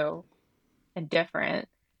something new and different,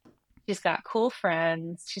 she's got cool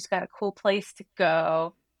friends. She's got a cool place to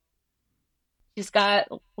go. She's got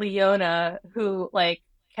Leona, who, like,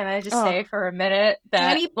 can I just say for a minute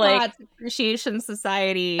that, Annie like, Potts Appreciation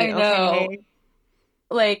Society. I know, Okay.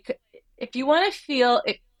 like, if you want to feel,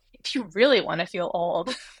 if you really want to feel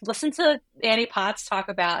old, listen to Annie Potts talk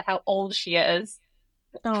about how old she is.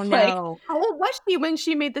 Oh Like, no. How old was she when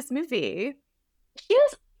she made this movie? she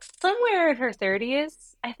was somewhere in her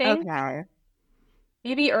 30s, I think. Okay.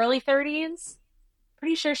 Maybe early 30s.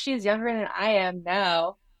 Pretty sure she's younger than I am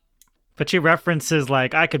now. But she references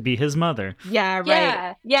like I could be his mother. Yeah,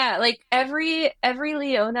 right. Yeah. Like every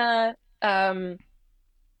Leona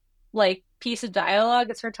like piece of dialogue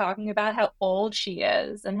is her talking about how old she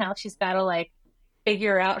is and how she's got to like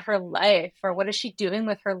figure out her life, or what is she doing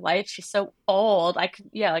with her life? She's so old. I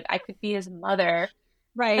could be his mother.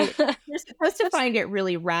 Right. You're supposed to find it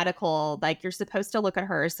really radical. Like you're supposed to look at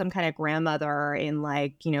her as some kind of grandmother in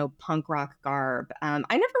like, punk rock garb. I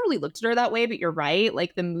never really looked at her that way, but you're right.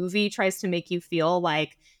 Like the movie tries to make you feel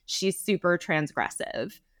like she's super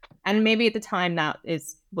transgressive. And maybe at the time that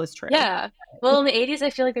was true. Yeah. Well, in the 80s, I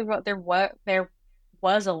feel like there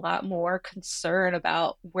was a lot more concern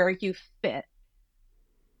about where you fit.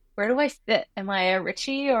 Where do I fit? Am I a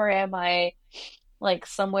Richie, or am I like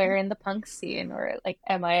somewhere in the punk scene, or like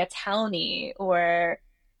am I a townie, or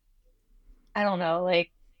I don't know,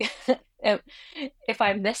 like if, if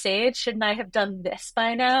I'm this age, shouldn't I have done this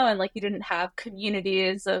by now? And like you didn't have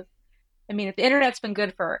communities of, I mean, if the internet's been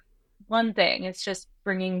good for one thing, it's just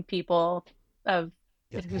bringing people of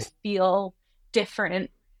who feel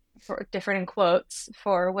different, for different in quotes,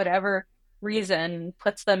 for whatever reason,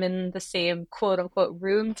 puts them in the same quote unquote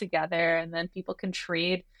room together, and then people can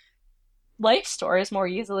trade life stories more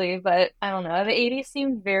easily. But I don't know, the 80s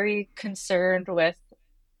seemed very concerned with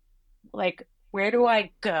like, where do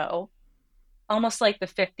I go? Almost like the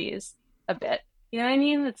 50s a bit. You know what I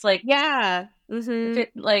mean? It's like, Yeah. if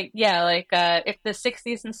it like, yeah, like if the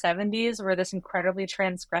 60s and 70s were this incredibly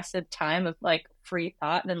transgressive time of like free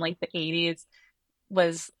thought, then like the 80s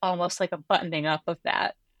was almost like a buttoning up of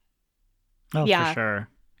that. Oh, for Yeah. sure.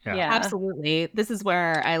 Yeah. Absolutely. This is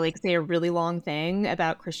where I like say a really long thing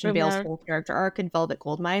about Christian Bale's Mhm. whole character arc in Velvet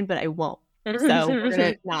Goldmine, but I won't. So we're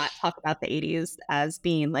gonna not talk about the 80s as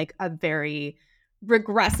being like a very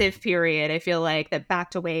regressive period. I feel like that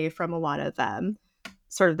backed away from a lot of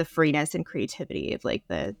sort of the freeness and creativity of like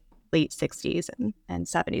the late 60s and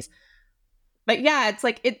 70s. But yeah, it's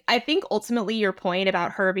like I think ultimately your point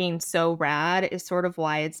about her being so rad is sort of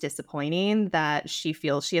why it's disappointing that she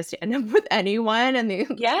feels she has to end up with anyone. And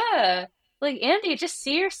Yeah. Like, Andy, just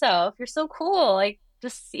see yourself. You're so cool. Like,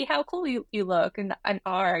 just see how cool you look and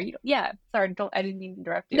are. Yeah. Sorry, I didn't mean to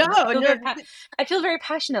interrupt you. no, I feel very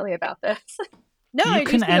passionately about this. no, You I do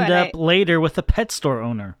can too, end and up later with a pet store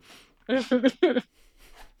owner.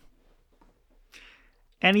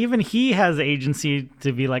 And even he has agency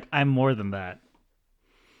to be like, I'm more than that.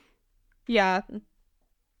 yeah.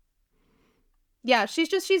 Yeah, she's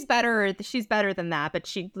better. She's better than that, but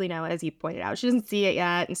she, as you pointed out, she doesn't see it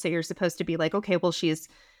yet, and so you're supposed to be like, okay, well, she's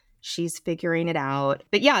figuring it out.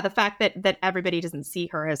 But yeah, the fact that everybody doesn't see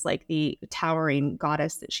her as like the towering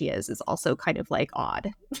goddess that she is also kind of like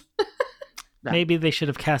odd. Maybe they should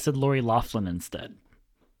have casted Lori Loughlin instead.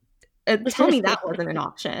 Tell me that wasn't an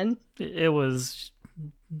option. It was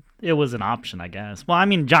an option, I guess. Well, I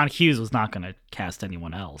mean, John Hughes was not going to cast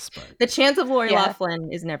anyone else, but the chance of Lori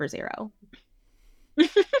Loughlin is never zero.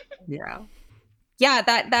 Zero. Yeah,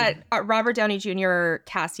 that Robert Downey Jr.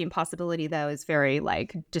 casting possibility though is very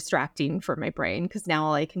like distracting for my brain, because now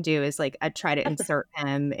all I can do is like I try to insert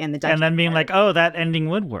him in the and then being like, oh, that ending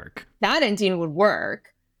would work. That ending would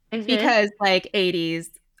work because like 80s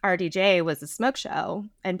RDJ was a smoke show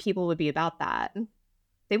and people would be about that.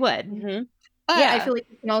 They would. But I feel like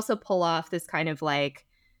you can also pull off this kind of like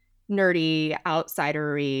nerdy,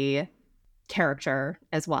 outsidery character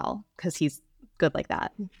as well, because he's good like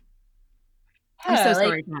that. I'm so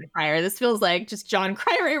sorry, John Cryer. This feels like just John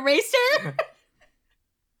Cryer eraser.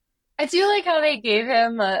 I do like how they gave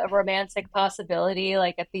him a romantic possibility,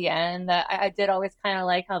 like at the end. I did always kind of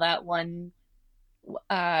like how that one,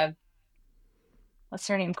 what's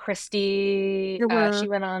her name, Christy? She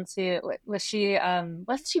went on to,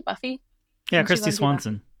 wasn't she Buffy? Yeah, Christy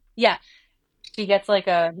Swanson. Yeah, she gets like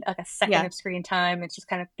a second of screen time, and she's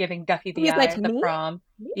kind of giving Duffy the eye at the prom.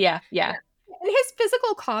 Yeah. And his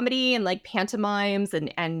physical comedy and like pantomimes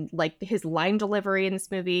and like his line delivery in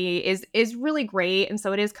this movie is really great. And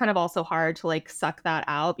so it is kind of also hard to like suck that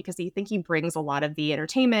out because I think he brings a lot of the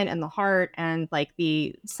entertainment and the heart and like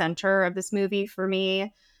the center of this movie for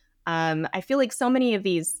me. I feel like so many of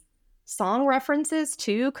these song references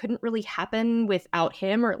too couldn't really happen without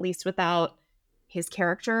him, or at least without his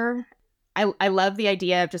character. I love the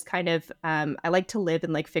idea of just kind of I like to live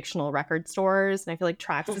in like fictional record stores, and I feel like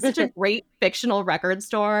Trax is such a great fictional record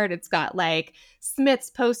store, and it's got like Smith's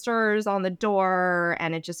posters on the door,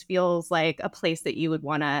 and it just feels like a place that you would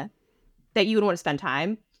want to spend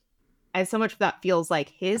time. And so much of that feels like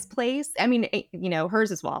his place. I mean,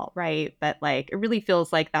 hers as well, right? But like it really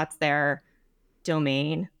feels like that's their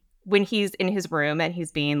domain when he's in his room and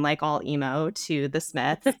he's being like all emo to the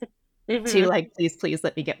Smiths. To like, please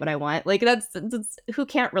let me get what I want. Like that's who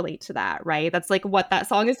can't relate to that, right? That's like what that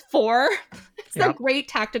song is for. It's a great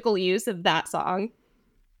tactical use of that song.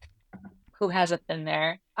 Who hasn't been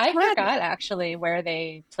there? I forgot actually where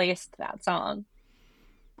they placed that song.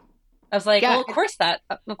 I was like, well, of course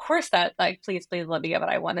that, like, please let me get what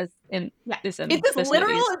I want is in it's as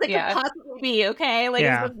literal as it could possibly be. Okay, like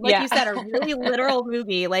you said, a really literal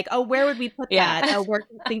movie. Like, oh, where would we put that? Oh, we're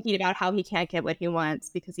thinking about how he can't get what he wants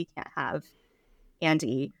because he can't have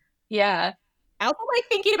Andy. Yeah. I also like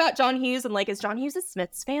thinking about John Hughes and like, is John Hughes a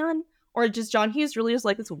Smiths fan? Or does John Hughes really just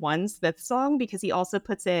like this one Smiths song because he also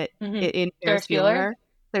puts it in Ferris Bueller?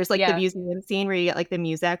 There's like the museum scene where you get like the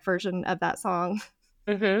music version of that song.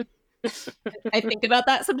 I think about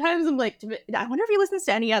that sometimes. I'm like, I wonder if he listens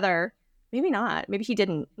to any other. Maybe not. Maybe he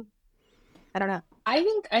didn't. I don't know. I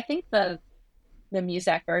think the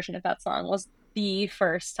music version of that song was the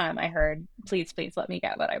first time I heard "Please Let Me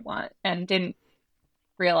Get What I Want" and didn't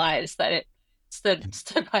realize that it stood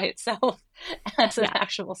by itself as an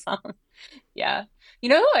actual song. Yeah. You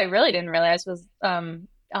know who I really didn't realize was on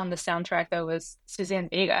the soundtrack though was Suzanne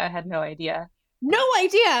Vega. I had no idea. No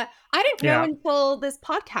idea. I didn't know until this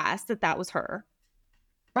podcast that was her.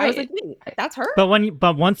 Right. I was like, wait, that's her? But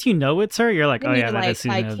once you know it's her, you're like, oh yeah, that is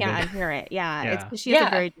Suzanne Vega. I can't hear it. Yeah. It's because she has a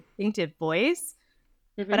very distinctive voice.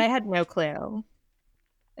 But I had no clue.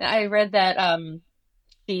 I read that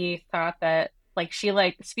she thought that like she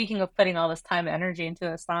like speaking of putting all this time and energy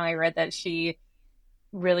into a song, I read that she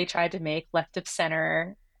really tried to make Left of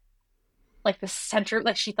Center like the center,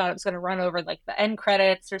 like she thought it was going to run over like the end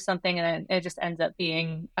credits or something, and then it just ends up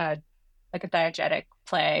being like a diegetic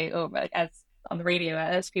play over like, as on the radio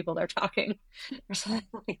as people are talking or something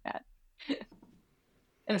like that.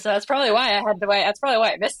 And so that's probably why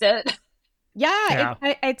I missed it. Yeah.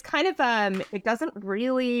 It's kind of it doesn't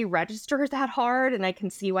really register that hard, and I can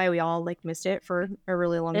see why we all like missed it for a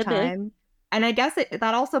really long time. And I guess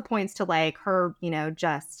that also points to like her,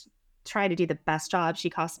 just try to do the best job she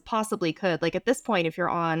possibly could. Like at this point, if you're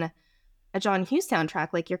on a John Hughes soundtrack,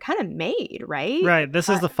 like you're kind of made, right? Right. This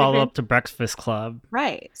is the follow-up to Breakfast Club.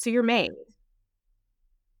 Right. So you're made.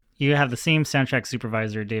 You have the same soundtrack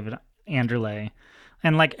supervisor, David Anderle,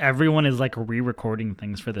 and like everyone is like re-recording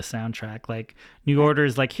things for the soundtrack. Like New Order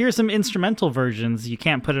is like, here's some instrumental versions. You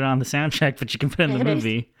can't put it on the soundtrack, but you can put it in the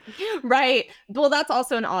movie. Right. Well, that's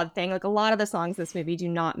also an odd thing. Like a lot of the songs in this movie do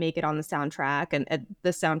not make it on the soundtrack and the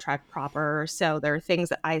soundtrack proper. So there are things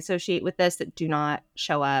that I associate with this that do not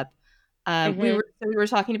show up. We were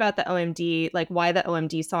talking about the OMD, like why the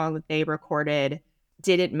OMD song that they recorded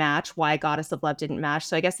didn't match, why Goddess of Love didn't match.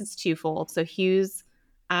 So I guess it's twofold. So Hughes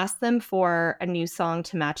asked them for a new song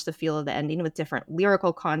to match the feel of the ending with different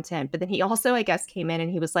lyrical content. But then he also, I guess, came in and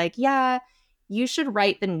he was like, yeah, you should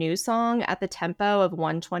write the new song at the tempo of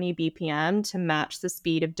 120 BPM to match the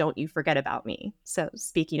speed of Don't You Forget About Me. So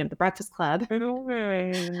speaking of the Breakfast Club,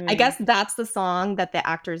 I guess that's the song that the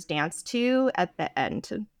actors danced to at the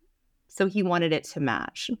end. So he wanted it to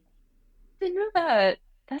match. Didn't know that.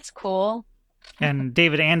 That's cool. And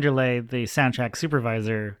David Anderle, the soundtrack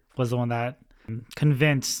supervisor, was the one that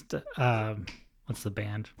convinced what's the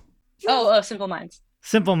band? Simple Minds.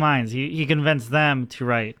 Simple Minds. He convinced them to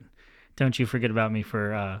write Don't You Forget About Me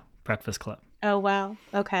for Breakfast Club. Oh wow.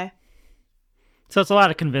 Okay. So it's a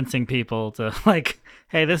lot of convincing people to like,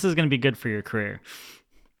 hey, this is going to be good for your career.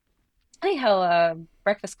 Funny how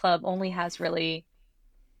Breakfast Club only has really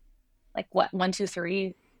like what 1, 2,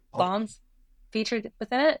 3 songs featured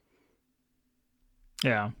within it.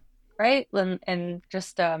 Yeah. Right? And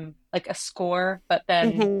just like a score, but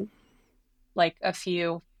then like a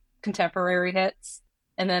few contemporary hits.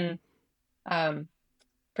 And then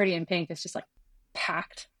Pretty in Pink is just like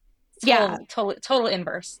packed. Total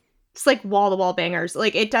inverse. It's like wall-to-wall bangers.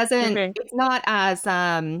 Like it doesn't, it's not as,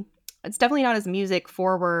 it's definitely not as music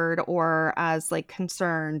forward or as like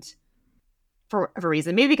concerned for whatever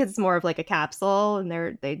reason. Maybe because it's more of like a capsule and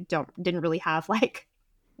they didn't really have like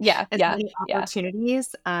as many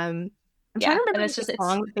opportunities. I'm trying to remember the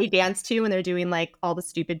song that they dance to when they're doing like all the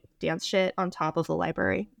stupid dance shit on top of the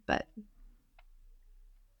library, but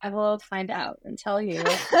I will find out and tell you.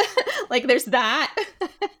 Like there's that,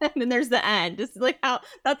 and then there's the end. It's like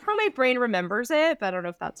that's how my brain remembers it, but I don't know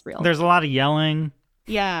if that's real. There's a lot of yelling.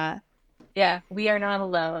 Yeah. We are not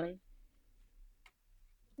alone.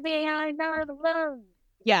 We are not alone.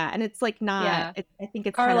 Yeah, and it's like not. Yeah. I think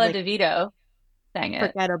it's Carla kind of like DeVito sang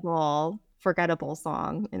it. Forgettable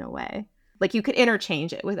song in a way. Like you could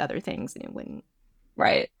interchange it with other things, and it wouldn't.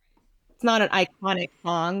 Right. It's not an iconic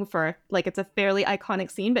song for like it's a fairly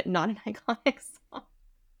iconic scene, but not an iconic song.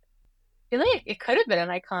 I feel like it could have been an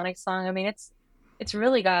iconic song. I mean, it's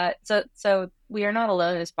really got so We Are Not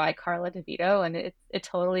Alone is by Carla DeVito, and it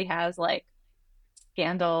totally has like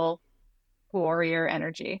scandal warrior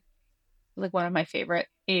energy. Like one of my favorite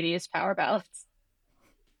 80s power ballads.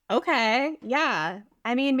 Okay. Yeah.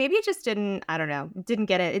 I mean, maybe it just didn't, I don't know, didn't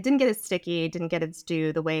get it. It didn't get as sticky. It didn't get its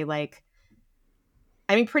due the way like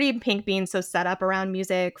I mean, Pretty in Pink being so set up around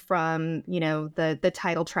music from, the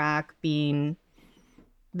title track being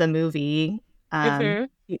the movie, to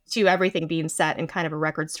everything being set in kind of a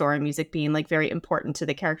record store and music being like very important to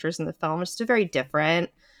the characters in the film. It's just a very different,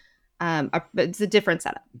 it's a different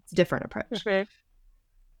setup. It's a different approach.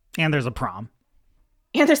 And there's a prom.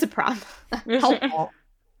 Helpful.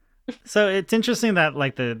 So it's interesting that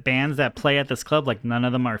like the bands that play at this club, like none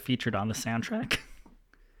of them are featured on the soundtrack.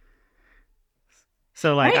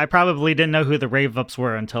 So like right. I probably didn't know who the Rave Ups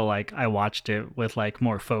were until like I watched it with like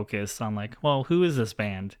more focus on like, well, who is this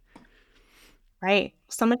band? Right.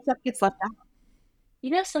 So much stuff gets left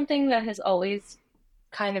out. Something that has always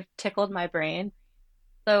kind of tickled my brain.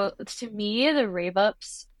 So to me, the Rave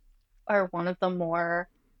Ups are one of the more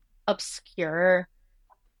obscure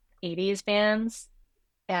 80s bands.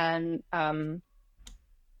 And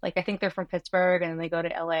like I think they're from Pittsburgh and they go to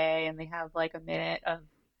LA and they have like a minute of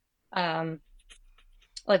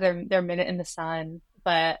like their minute in the sun.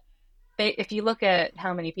 But if you look at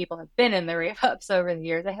how many people have been in the Rave Ups over the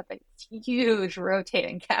years, they have like this huge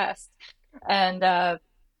rotating cast. And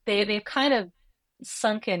they've kind of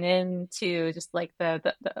sunken into just like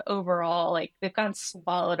the overall, like they've gotten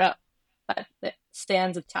swallowed up by the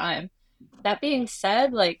sands of time. That being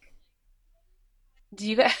said, like do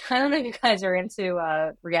you guys, I don't know if you guys are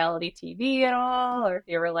into reality TV at all, or if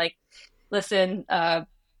you ever like listen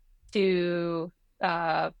to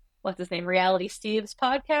what's his name, Reality Steve's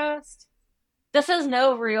podcast. This has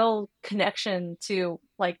no real connection to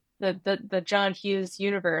like the John Hughes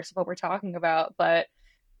universe of what we're talking about, but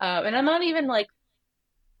and I'm not even like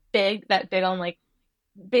big on like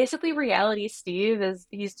basically Reality Steve is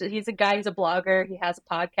he's a guy, he's a blogger, he has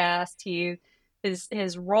a podcast,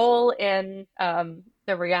 his role in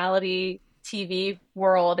the reality TV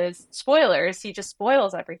world is spoilers. He just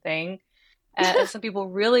spoils everything. And some people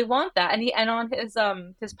really want that. And on his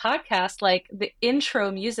podcast, like the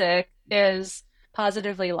intro music is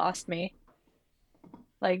Positively Lost Me.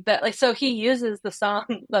 Like that, like so he uses the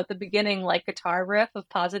song at the beginning, like guitar riff of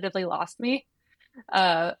Positively Lost Me,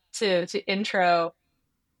 to intro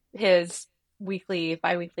his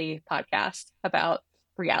bi-weekly podcast about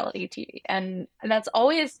reality TV. And that's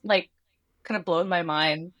always like kind of blown my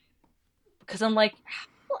mind because I'm like,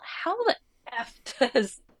 how the F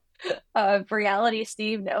does Reality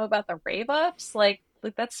Steve know about the Rave Ups? Like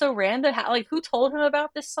that's so random. How, like, who told him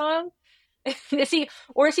about this song? Is he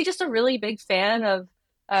just a really big fan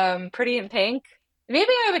of Pretty in Pink?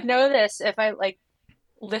 Maybe I would know this if I like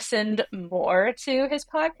listened more to his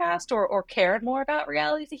podcast or cared more about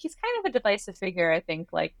reality. He's kind of a divisive figure, I think,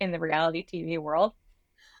 like in the reality TV world.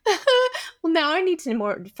 Well, now I need to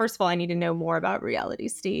more. First of all, I need to know more about Reality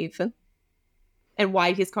Steve and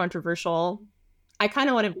why he's controversial. I kind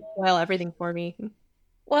of want to spoil everything for me.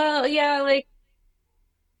 Well, yeah, like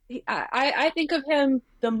I think of him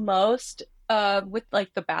the most with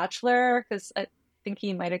like The Bachelor, because I think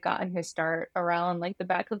he might have gotten his start around like The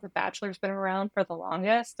Bachelor. The Bachelor's been around for the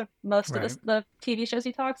longest of most of the TV shows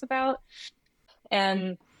he talks about,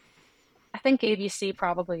 and I think ABC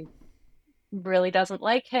probably really doesn't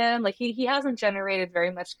like him. Like he hasn't generated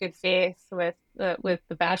very much good faith with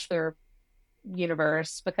the Bachelor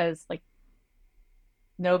universe because like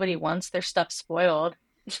nobody wants their stuff spoiled.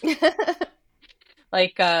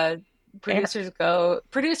 Like producers go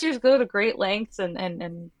to great lengths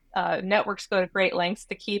and networks go to great lengths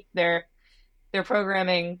to keep their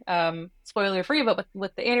programming spoiler free, but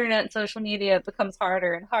with the internet and social media it becomes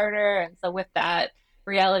harder and harder. And so with that,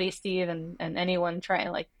 Reality Steve and anyone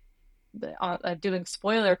trying like doing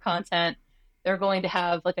spoiler content they're going to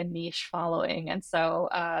have like a niche following. And so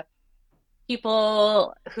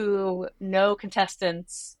people who know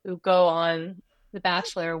contestants who go on The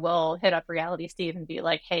Bachelor will hit up Reality Steve and be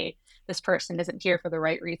like, "Hey, this person isn't here for the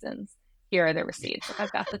right reasons. Here are the receipts. Like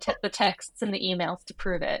I've got the texts and the emails to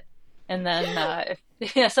prove it." And then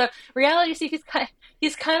yeah, so Reality Steve,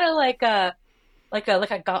 he's kind of like a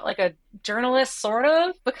journalist sort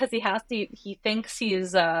of, because he thinks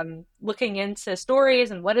he's looking into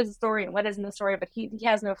stories and what is the story and what isn't the story, but he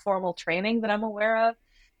has no formal training that I'm aware of.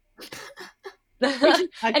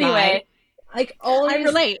 Anyway, like always, I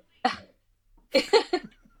relate.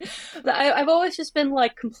 I've always just been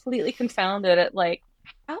like completely confounded at like,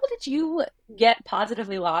 how did you get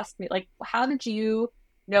positively lost? Like, how did you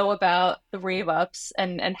know about the rave ups,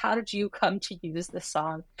 and how did you come to use this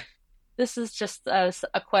song? This is just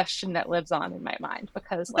a question that lives on in my mind,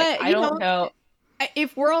 because like But, I don't know.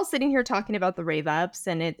 if we're all sitting here talking about the rave ups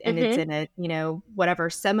and it's in a, whatever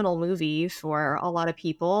seminal movie for a lot of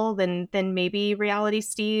people, then maybe Reality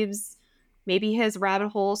Steve's, maybe his rabbit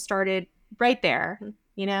hole started right there,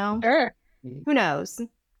 Sure. Who knows?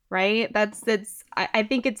 Right? I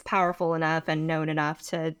think it's powerful enough and known enough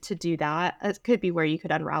to do that. It could be where you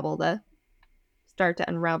could start to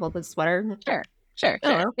unravel the sweater. Sure.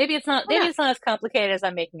 Maybe it's not as complicated as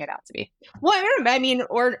I'm making it out to be. Well, I mean,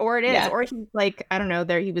 or it is, or he's like, I don't know,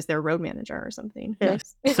 he was their road manager or something.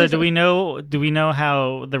 Yes. So do we know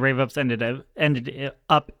how the rave ups ended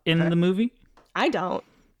up in the movie? I don't.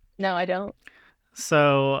 No, I don't.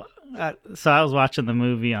 So I was watching the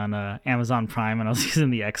movie on Amazon Prime, and I was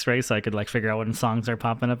using the X-ray so I could like figure out when songs are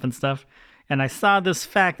popping up and stuff. And I saw this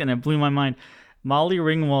fact, and it blew my mind. Molly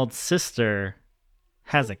Ringwald's sister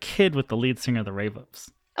has a kid with the lead singer of the Rave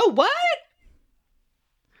Ups. Oh, what?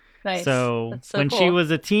 Nice. So when cool. she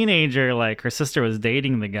was a teenager, like her sister was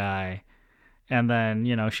dating the guy, and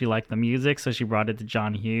then she liked the music, so she brought it to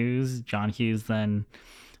John Hughes. John Hughes then,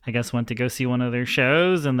 I guess, went to go see one of their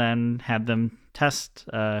shows, and then had them do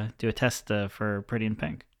a test for Pretty in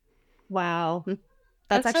Pink. Wow,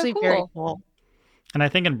 that's actually so cool. very cool. And I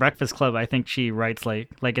think in Breakfast Club, I think she writes like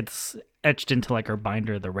it's etched into like her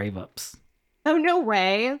binder, the Rave Ups. Oh, no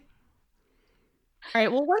way. All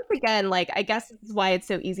right. Well, once again, like, I guess this is why it's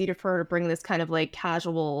so easy for her to bring this kind of like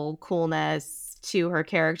casual coolness to her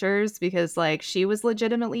characters, because like she was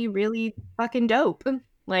legitimately really fucking dope.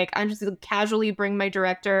 Like, I'm just gonna casually bring my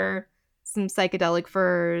director some psychedelic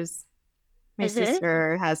furs. My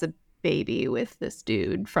sister has a baby with this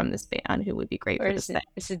dude from this band who would be great for this thing.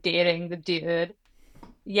 Is dating the dude.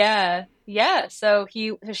 Yeah. So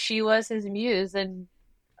she was his muse in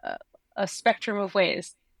a spectrum of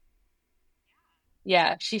ways.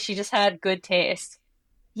 Yeah, she just had good taste.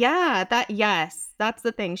 Yeah, that's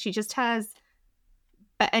the thing. She just has,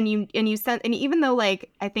 and even though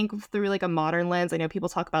like I think through like a modern lens, I know people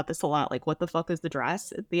talk about this a lot, like what the fuck is the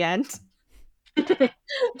dress at the end?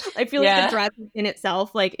 I feel like the dress is in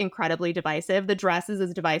itself like incredibly divisive. The dress is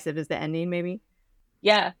as divisive as the ending, maybe.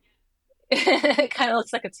 Yeah. It kind of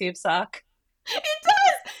looks like a tube sock. It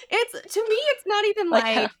does. It's, to me, it's not even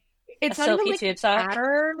like it's not even like the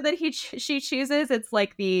pattern that she chooses. It's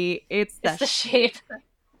like it's the shape.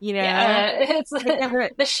 Yeah, it's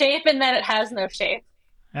the shape, and then it has no shape.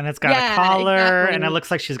 And it's got a collar, and it looks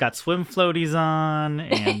like she's got swim floaties on.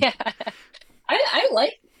 And I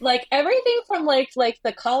like everything from like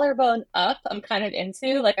the collarbone up. I'm kind of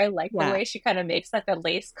into. Like I like the way she kind of makes like a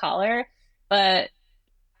lace collar, but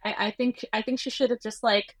I think she should have just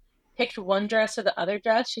like picked one dress or the other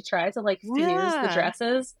dress. She tried to like fuse the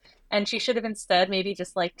dresses, and she should have instead maybe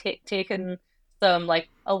just like taken some like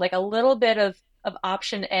a little bit of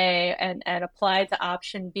option A and applied to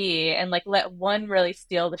option B, and like let one really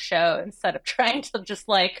steal the show instead of trying to just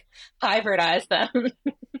like hybridize them.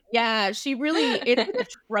 Yeah, she really, it's an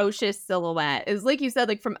atrocious silhouette. It's like you said,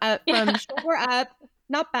 like from shoulder up,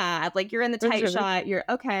 not bad. Like you're in the tight shot, you're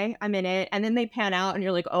okay, I'm in it. And then they pan out and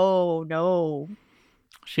you're like, oh no.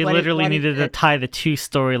 She literally needed to tie the two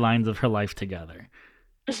storylines of her life together.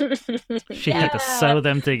 She had to sew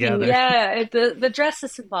them together. Yeah, the dress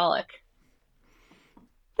is symbolic.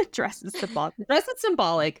 The dress is symbolic. The dress is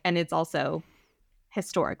symbolic, and it's also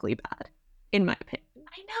historically bad, in my opinion.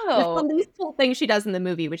 I know. It's the least cool thing she does in the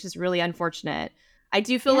movie, which is really unfortunate. I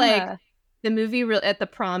do feel like the movie at the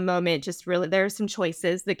prom moment, just really, there are some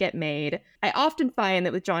choices that get made. I often find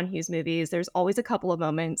that with John Hughes movies, there's always a couple of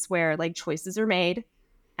moments where like choices are made,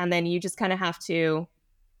 and then you just kind of you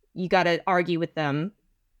got to argue with them,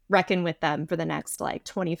 reckon with them for the next like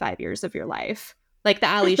 25 years of your life. Like the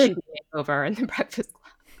Ali shooting over and the Breakfast Club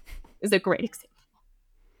is a great example.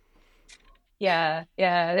 Yeah,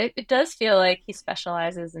 yeah. It does feel like he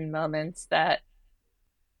specializes in moments that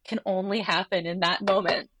can only happen in that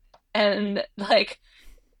moment. And like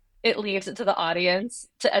it leaves it to the audience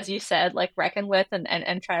to, as you said, like reckon with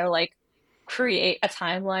and try to like create a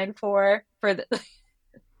timeline for the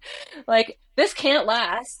like this can't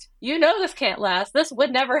last. You know this can't last. This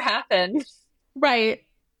would never happen Right.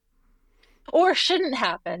 or shouldn't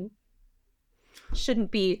happen.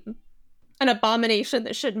 Shouldn't be an abomination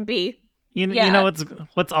that shouldn't be. You know Yeah.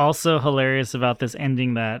 what's also hilarious about this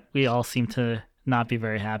ending that we all seem to not be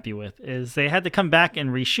very happy with is they had to come back and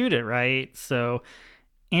reshoot it, right? So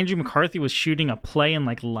Andrew McCarthy was shooting a play in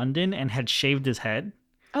like London and had shaved his head.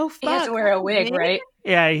 Oh He has to fuck. wear That's a wig, right?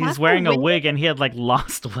 Yeah, he's That's wearing a wig? wig and he had like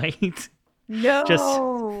lost weight just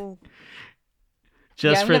No. Yeah,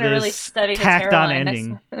 just I'm for gonna really this study his tacked on hairline next.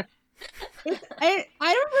 ending. I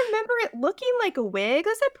don't remember it looking like a wig.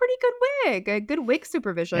 That's a pretty good wig. A good wig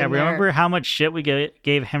supervision. Yeah, there. remember how much shit we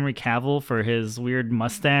gave Henry Cavill for his weird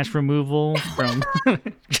mustache removal from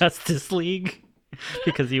Justice League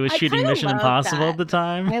because he was I shooting kinda Mission loved Impossible that. at the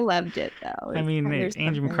time. I loved it though. I mean, There's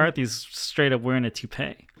Andrew something. McCarthy's straight up wearing a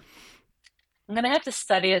toupee. I'm gonna have to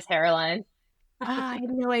study his hairline. I had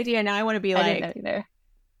no idea. Now I want to be I didn't like, know either.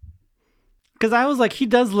 Because I was like, he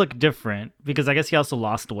does look different because I guess he also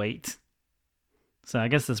lost weight. So I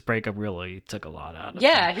guess this breakup really took a lot out of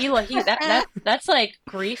Yeah, him. that's like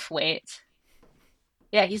grief weight.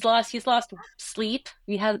 Yeah, he's lost sleep.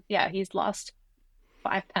 He's lost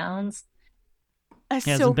 5 pounds that's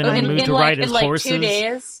He so hasn't been in the funny. mood to ride his in like horses. 2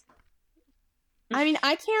 days. I mean,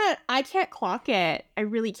 I can't clock it. I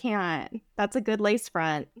really can't. That's a good lace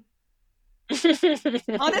front.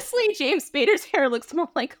 Honestly, James Spader's hair looks more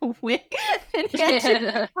like a wig than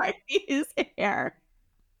Andrew McCarthy's hair.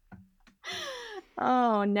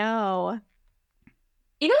 Oh no.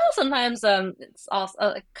 You know how sometimes it's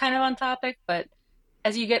also kind of on topic, but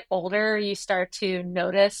as you get older, you start to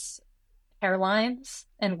notice hairlines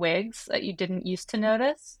and wigs that you didn't used to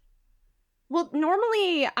notice. Well,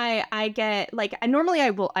 normally I get like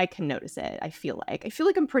I can notice it. I feel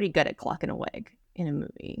like I'm pretty good at clocking a wig in a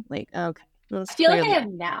movie. Like, okay, I feel like I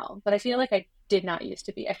am now, but I feel like I did not used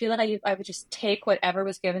to be. I feel like I would just take whatever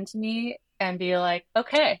was given to me and be like,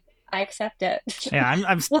 okay, I accept it.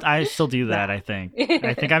 Yeah, I still do that. I think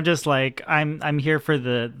I'm just like I'm here for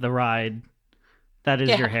the ride. That is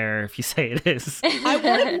your Yeah. hair if you say it is. I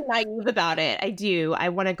want to be naive about it. I do. I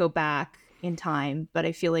want to go back in time, but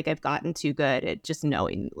I feel like I've gotten too good at just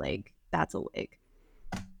knowing like that's a wig.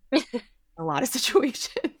 A lot of situations.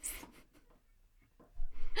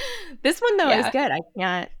 This one though is good.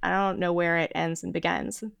 I don't know where it ends and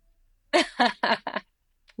begins.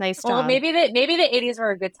 Nice job. Well, maybe the 80s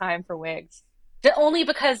were a good time for wigs. Only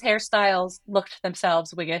because hairstyles looked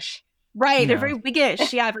themselves wiggish. Right, they're No. very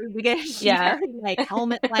wiggish. Yeah, very wiggish. Yeah. Very like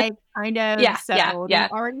helmet-like kind of. Yeah, So yeah, they yeah,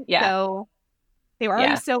 were already yeah. so they were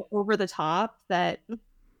already Yeah. so over the top that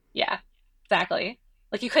Yeah, exactly.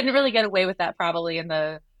 Like you couldn't really get away with that probably in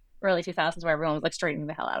the early 2000s where everyone was like straightening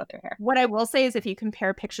the hell out of their hair. what I will say is if you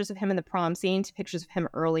compare pictures of him in the prom scene to pictures of him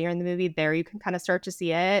earlier in the movie, there you can kind of start to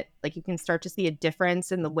see it. Like you can start to see a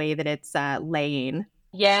difference in the way that it's laying.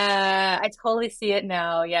 Yeah, I totally see it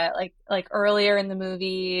now. Yeah, like earlier in the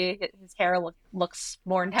movie, his hair looks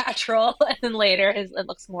more natural, and then later it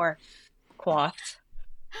looks more coiffed.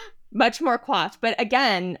 Much more coiffed. But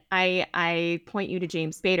again, I point you to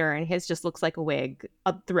James Spader, and his just looks like a wig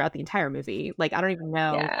throughout the entire movie. Like I don't even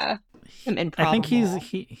know Yeah. him in I prom. think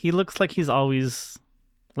he looks like he's always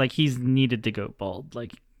like he's needed to go bald.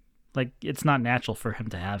 Like it's not natural for him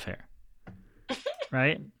to have hair.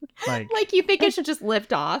 Right? Like you think it should just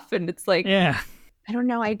lift off, and it's like yeah. I don't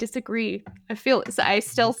know. I disagree. I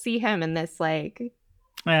still see him in this like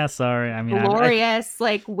Yeah, sorry. I mean, glorious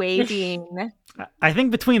like waving. I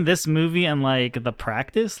think between this movie and like The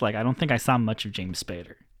Practice, like I don't think I saw much of James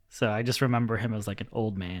Spader. So I just remember him as like an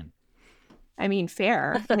old man. I mean,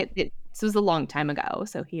 fair. This was a long time ago,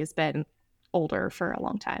 so he has been older for a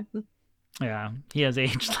long time. Yeah, he has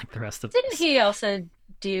aged like the rest of Didn't us. he also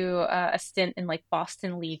do a stint in like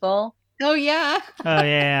Boston Legal? Oh yeah. Oh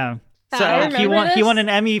yeah. So I he remember won this. an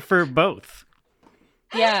Emmy for both.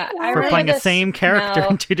 Yeah, I For remember playing the this same character now.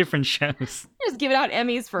 in two different shows. Just giving out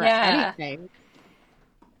Emmys for Yeah. anything.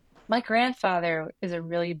 My grandfather is a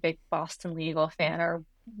really big Boston Legal fan, or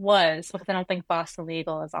was, because I don't think Boston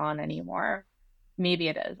Legal is on anymore. Maybe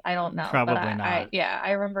it is. I don't know. Probably But not.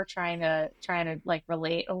 I remember trying to like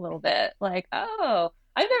relate a little bit. Like, oh,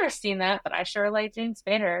 I've never seen that, but I sure like James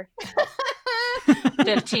Spader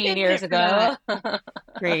 15 years ago.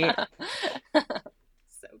 Great.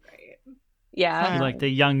 So great. Yeah. You like the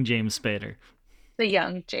young James Spader. the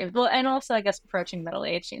young James. Well, and also I guess approaching middle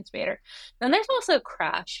age James Spader. Then there's also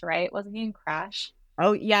Crash, right? Wasn't he in Crash?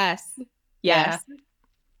 Oh yes, Yeah. yes,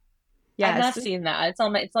 I've not yes. seen that.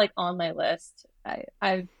 It's like on my list.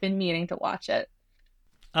 I've been meaning to watch it.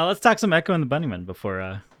 Let's talk some Echo and the Bunnymen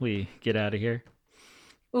before we get out of here.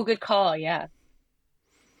 Oh, good call. Yeah.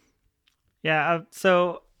 Yeah.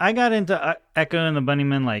 So I got into Echo and the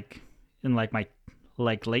Bunnymen like in like my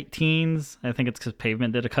like late teens. I think it's because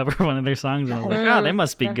Pavement did a cover of one of their songs, and I was like, oh, they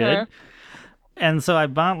must be good. And so I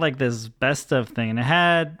bought like this best of thing, and it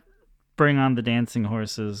had Bring on the Dancing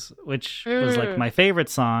Horses, which was like my favorite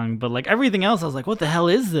song, but like everything else, I was like, what the hell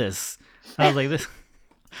is this? I was like, this,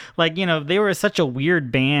 like, you know, they were such a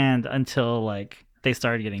weird band until like they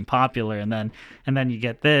started getting popular, and then you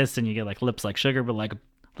get this, and you get like Lips Like Sugar, but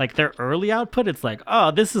like their early output, it's like, oh,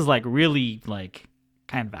 this is like really like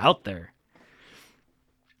kind of out there.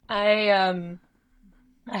 I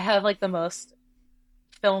have like the most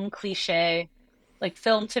film cliche, like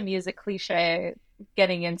film to music cliche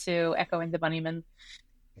getting into Echo and the Bunnymen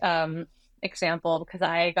um example, because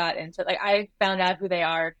I got into, like, I found out who they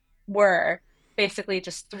were basically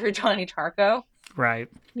just through Johnny Tarko. Right.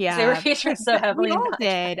 They were Yeah, featured so we heavily in all Contract.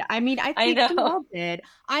 did. I mean, I I think we know. all did.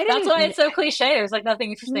 I That's why didn't. it's so cliche. There's like nothing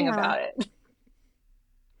interesting Yeah. about it.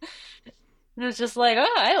 It was just like,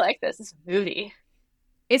 oh, I like this. It's moody.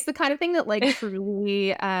 It's the kind of thing that like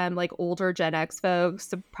truly like older Gen X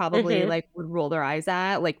folks probably like would roll their eyes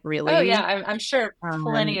at, like Oh yeah, really. I'm sure Um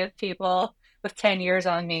plenty of people with 10 years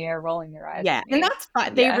on me are rolling their eyes yeah, at and me. that's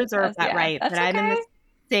fine. They Yeah, reserve that right. But that's I'm in okay. the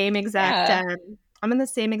same exact Yeah. I'm in the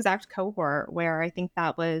same exact cohort where I think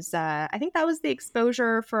that was the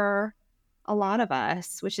exposure for a lot of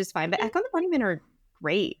us, which is fine. But Echo and the Bunnymen are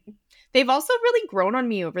great. They've also really grown on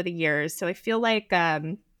me over the years. So I feel like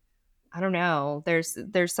I don't know.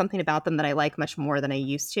 There's something about them that I like much more than I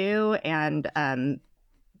used to, and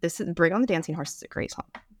this is Bring on the Dancing Horse is a great song.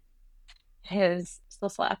 His still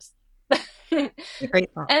slaps. A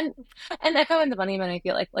great song. and Echo and the Bunnymen, I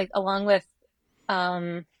feel like along with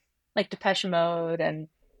um like Depeche Mode and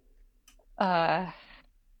uh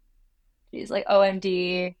geez, like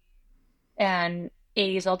OMD and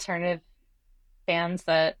 80s alternative bands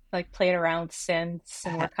that like played around with synths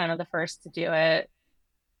and were kind of the first to do it.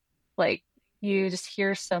 Like, you just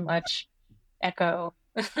hear so much echo.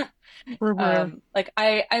 Mhm. Like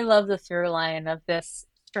I love the through line of this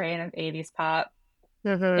strain of 80s pop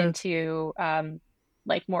Mhm. into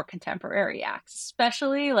like more contemporary acts,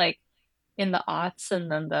 especially like in the aughts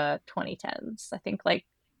and then the 2010s. I think like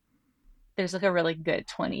there's like a really good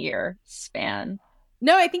 20-year span.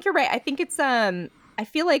 No, I think you're right. I think it's I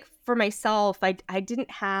feel like for myself, I didn't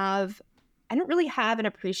really have an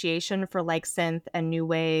appreciation for like synth and new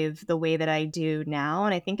wave the way that I do now.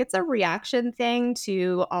 And I think it's a reaction thing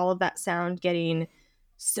to all of that sound getting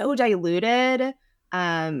so diluted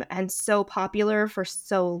and so popular for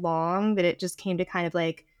so long that it just came to kind of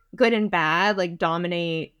like good and bad, like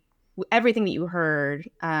dominate everything that you heard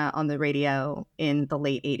on the radio in the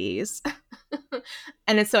late 80s.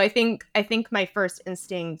 And so I think my first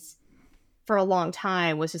instinct for a long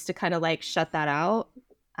time was just to kind of like shut that out.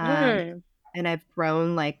 Mm. And I've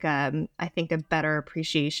grown like I think a better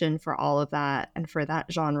appreciation for all of that and for that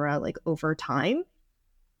genre like over time.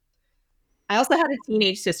 I also had a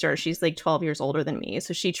teenage sister. She's like 12 years older than me.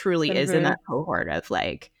 So she truly is in Mm-hmm. that cohort of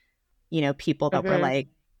like, people that were Mm-hmm. like,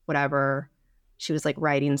 whatever. She was like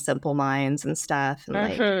writing Simple Minds and stuff and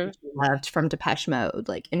like Mm-hmm. she loved From Depeche Mode,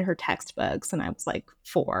 like in her textbooks. And I was like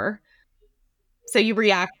 4. So you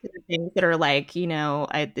react to the things that are like,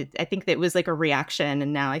 I think that it was like a reaction.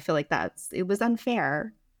 And now I feel like it was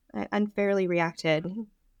unfair. I unfairly reacted.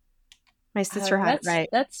 My sister had it right.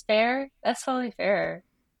 That's fair. That's totally fair.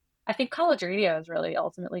 I think college radio is really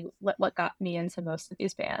ultimately what got me into most of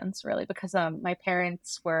these bands, really, because my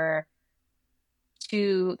parents were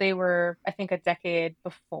they were, I think, a decade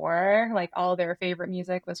before. Like, all their favorite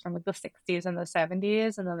music was from like the 60s and the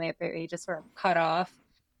 70s, and then they just sort of cut off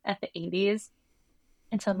at the 80s.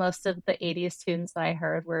 And so most of the 80s tunes that I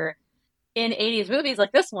heard were in 80s movies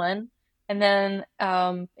like this one. And then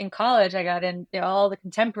in college, I got in, all the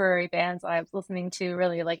contemporary bands I was listening to.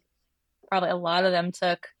 Really, like, probably a lot of them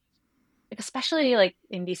took, like, especially like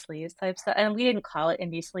indie sleaze type stuff. And we didn't call it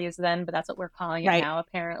indie sleaze then, but that's what we're calling it Right. now,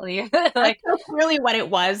 apparently. That's Like, so clearly what it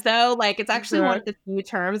was, though. Like, it's actually one mhm. of the few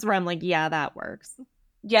terms where I'm like, yeah, that works.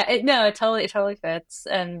 Yeah, no, it totally fits.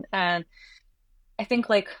 And I think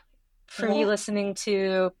like for me, listening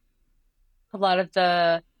to a lot of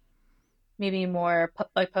the maybe more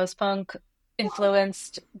like post-punk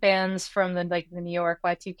influenced bands from the New York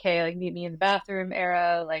Y2K, like Meet Me in the Bathroom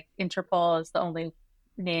era, like Interpol is the only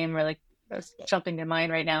name, or like that's jumping to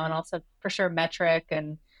mind right now, and also for sure Metric,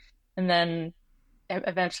 and then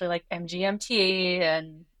eventually like MGMT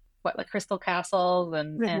and what, like Crystal Castles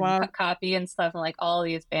and Wow. Copy and stuff, and like all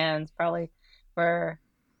these bands probably were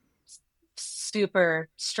super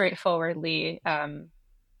straightforwardly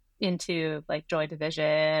into like Joy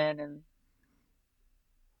Division and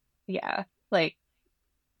yeah, like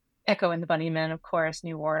Echo and the Bunnymen, of course,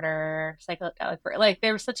 New Order, Psychedelic Fur. Like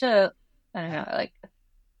there was such a, I don't know, like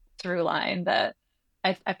through line that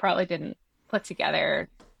I probably didn't put together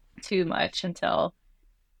too much until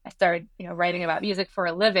I started, writing about music for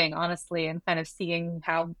a living, honestly, and kind of seeing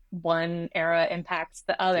how one era impacts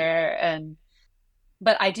the other.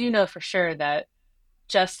 But I do know for sure that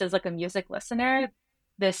just as like a music listener,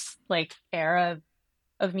 this like era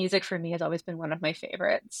of music for me has always been one of my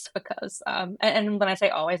favorites because and when I say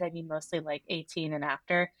always, I mean mostly like 18 and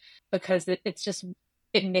after, because it's just,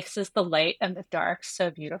 it mixes the light and the dark so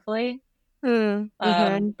beautifully. Like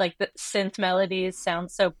the synth melodies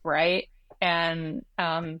sound so bright, and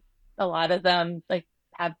a lot of them like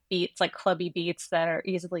have beats, like clubby beats that are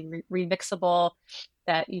easily remixable,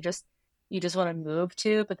 that you just want to move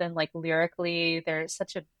to. But then like lyrically, there's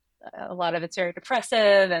such a lot of it's very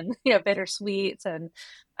depressive and bittersweet, and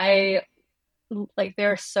I like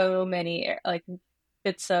there are so many like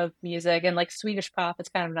bits of music, and like Swedish pop is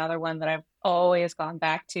kind of another one that I've always gone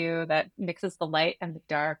back to, that mixes the light and the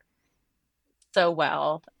dark so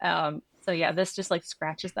well. So yeah, this just like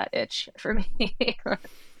scratches that itch for me.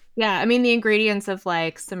 Yeah, I mean the ingredients of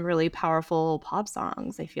like some really powerful pop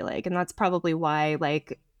songs, I feel like. And that's probably why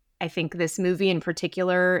like I think this movie in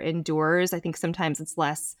particular endures. I think sometimes it's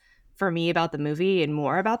less for me about the movie and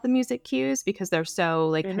more about the music cues, because they're so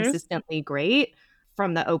like consistently great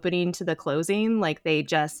from the opening to the closing. Like they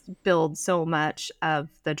just build so much of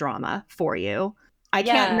the drama for you. I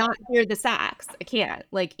can't not hear the sax. I can't.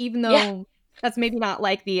 Like even though that's maybe not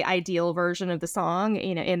like the ideal version of the song,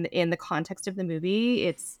 in the context of the movie,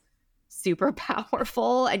 it's super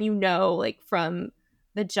powerful, and like from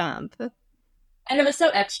the jump. And it was so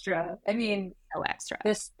extra. I mean, So extra.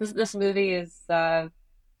 This movie is that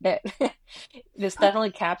this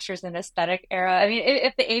definitely captures an aesthetic era. I mean,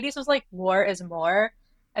 if the 80s was like more is more,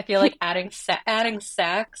 I feel like adding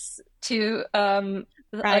sax to like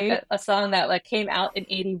Right. a song that like came out in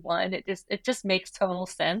 81, it just makes total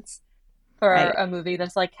sense for Right. a movie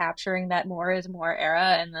that's like capturing that more is more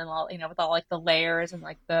era, and then all with all like the layers and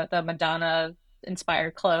like the Madonna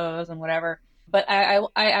inspired clothes and whatever. But I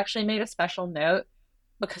actually made a special note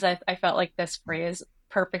because I felt like this phrase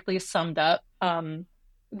perfectly summed up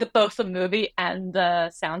both the movie and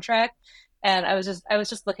the soundtrack. And I was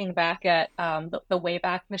just looking back at the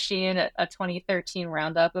Wayback Machine, a 2013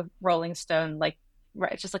 roundup of Rolling Stone, like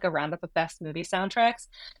right, just like a roundup of best movie soundtracks.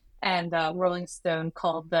 And Rolling Stone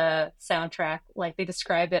called the soundtrack, like they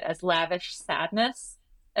described it as lavish sadness.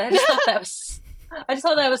 And I just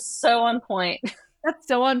thought that was so on point. That's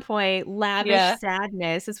so on point. Lavish Yeah.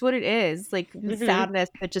 sadness is what it is. Like sadness,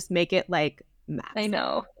 but just make it like massive. I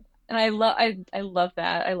know. And I love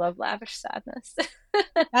that. I love lavish sadness.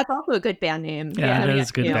 That's also a good band name. Yeah, it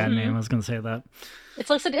is a good band name. I was going to say that.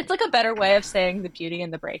 It's like a better way of saying the beauty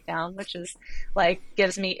and the breakdown, which is like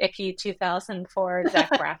gives me icky 2004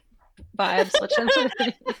 Zach Braff vibes, which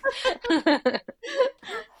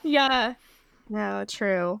Yeah. No,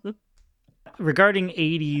 true. Regarding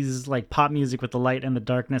 80s like pop music with the light and the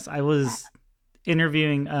darkness, I was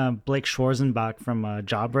interviewing Blake Schwarzenbach from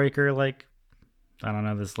Jawbreaker, like I don't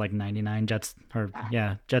know, this like 99 Jets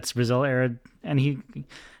Brazil era, and he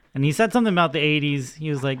said something about the 80s.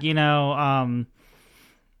 He was like, you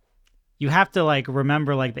have to like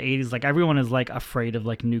remember like the 80s, like everyone is like afraid of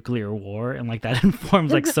like nuclear war, and like that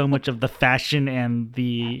informs like so much of the fashion and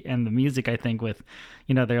the music, I think, with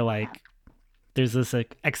they're like there's this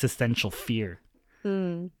like existential fear.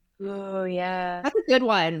 Oh yeah. That's a good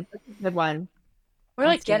one. Good one. Or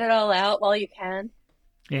like get it all out while you can.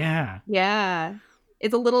 Yeah. Yeah.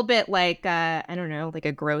 It's a little bit like I don't know, like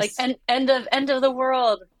a gross like end of the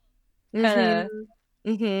world.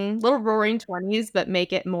 Little Roaring 20s, but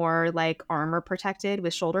make it more like armor protected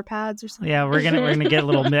with shoulder pads or something. Yeah, we're gonna get a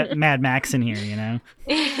little Mad Max in here, I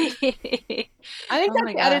think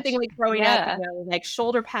that's the other thing, like growing up, like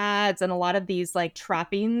shoulder pads and a lot of these like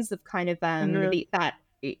trappings of kind of that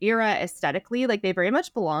era aesthetically, like they very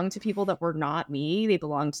much belong to people that were not me. They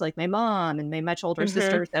belonged to like my mom and my much older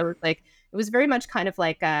sisters. That were like, it was very much kind of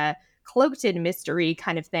like a cloaked in mystery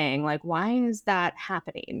kind of thing. Like, why is that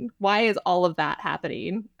happening? Why is all of that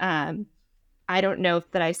happening? I don't know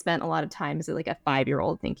that I spent a lot of time as like a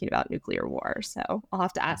 5-year-old thinking about nuclear war. So I'll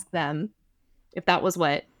have to ask them if that was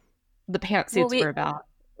what the pantsuits were about.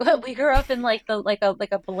 We grew up in like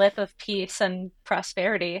a blip of peace and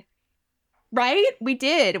prosperity. Right? We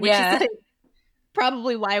did, which is like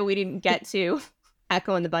probably why we didn't get to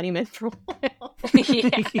Echo and the Bunnymen for a while.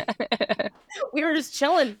 Yeah. We were just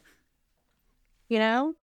chilling, you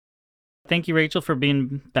know? Thank you, Rachel, for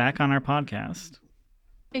being back on our podcast.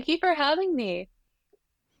 Thank you for having me.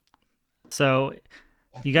 So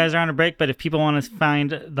you guys are on a break, but if people want to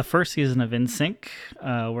find the first season of NSYNC,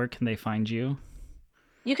 where can they find you?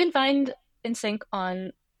 You can find NSYNC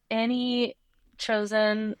on any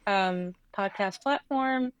chosen podcast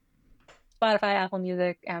platform, Spotify, Apple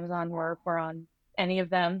Music, Amazon. We're on any of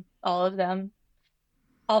them, all of them.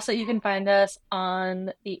 Also, you can find us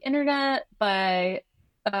on the internet by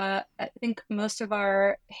I think most of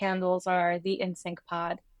our handles are the NSYNC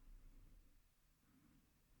Pod,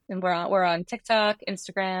 and we're on TikTok,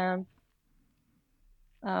 Instagram.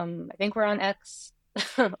 I think we're on X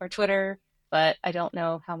or Twitter, but I don't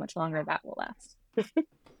know how much longer that will last.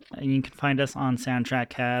 And you can find us on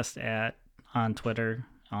SoundtrackCast on Twitter,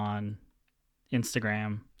 on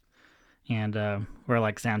Instagram, and we're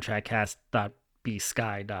like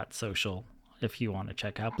soundtrackcast.bsky.social if you want to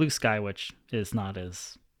check out Blue Sky, which is not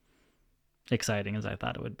as exciting as I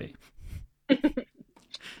thought it would be.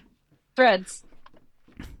 Threads.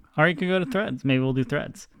 Or you can go to Threads. Maybe we'll do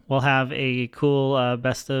Threads. We'll have a cool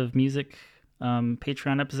Best of Music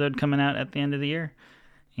Patreon episode coming out at the end of the year.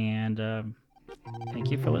 And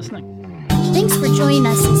thank you for listening. Thanks for joining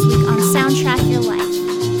us this week on Soundtrack Your Life.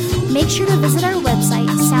 Make sure to visit our website,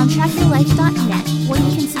 soundtrackyourlife.net, where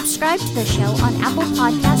you can subscribe to the show on Apple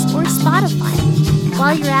Podcasts or Spotify.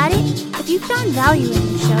 While you're at it, if you found value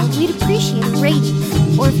in the show, we'd appreciate a rating.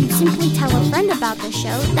 Or if you'd simply tell a friend about the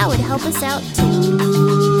show, that would help us out too.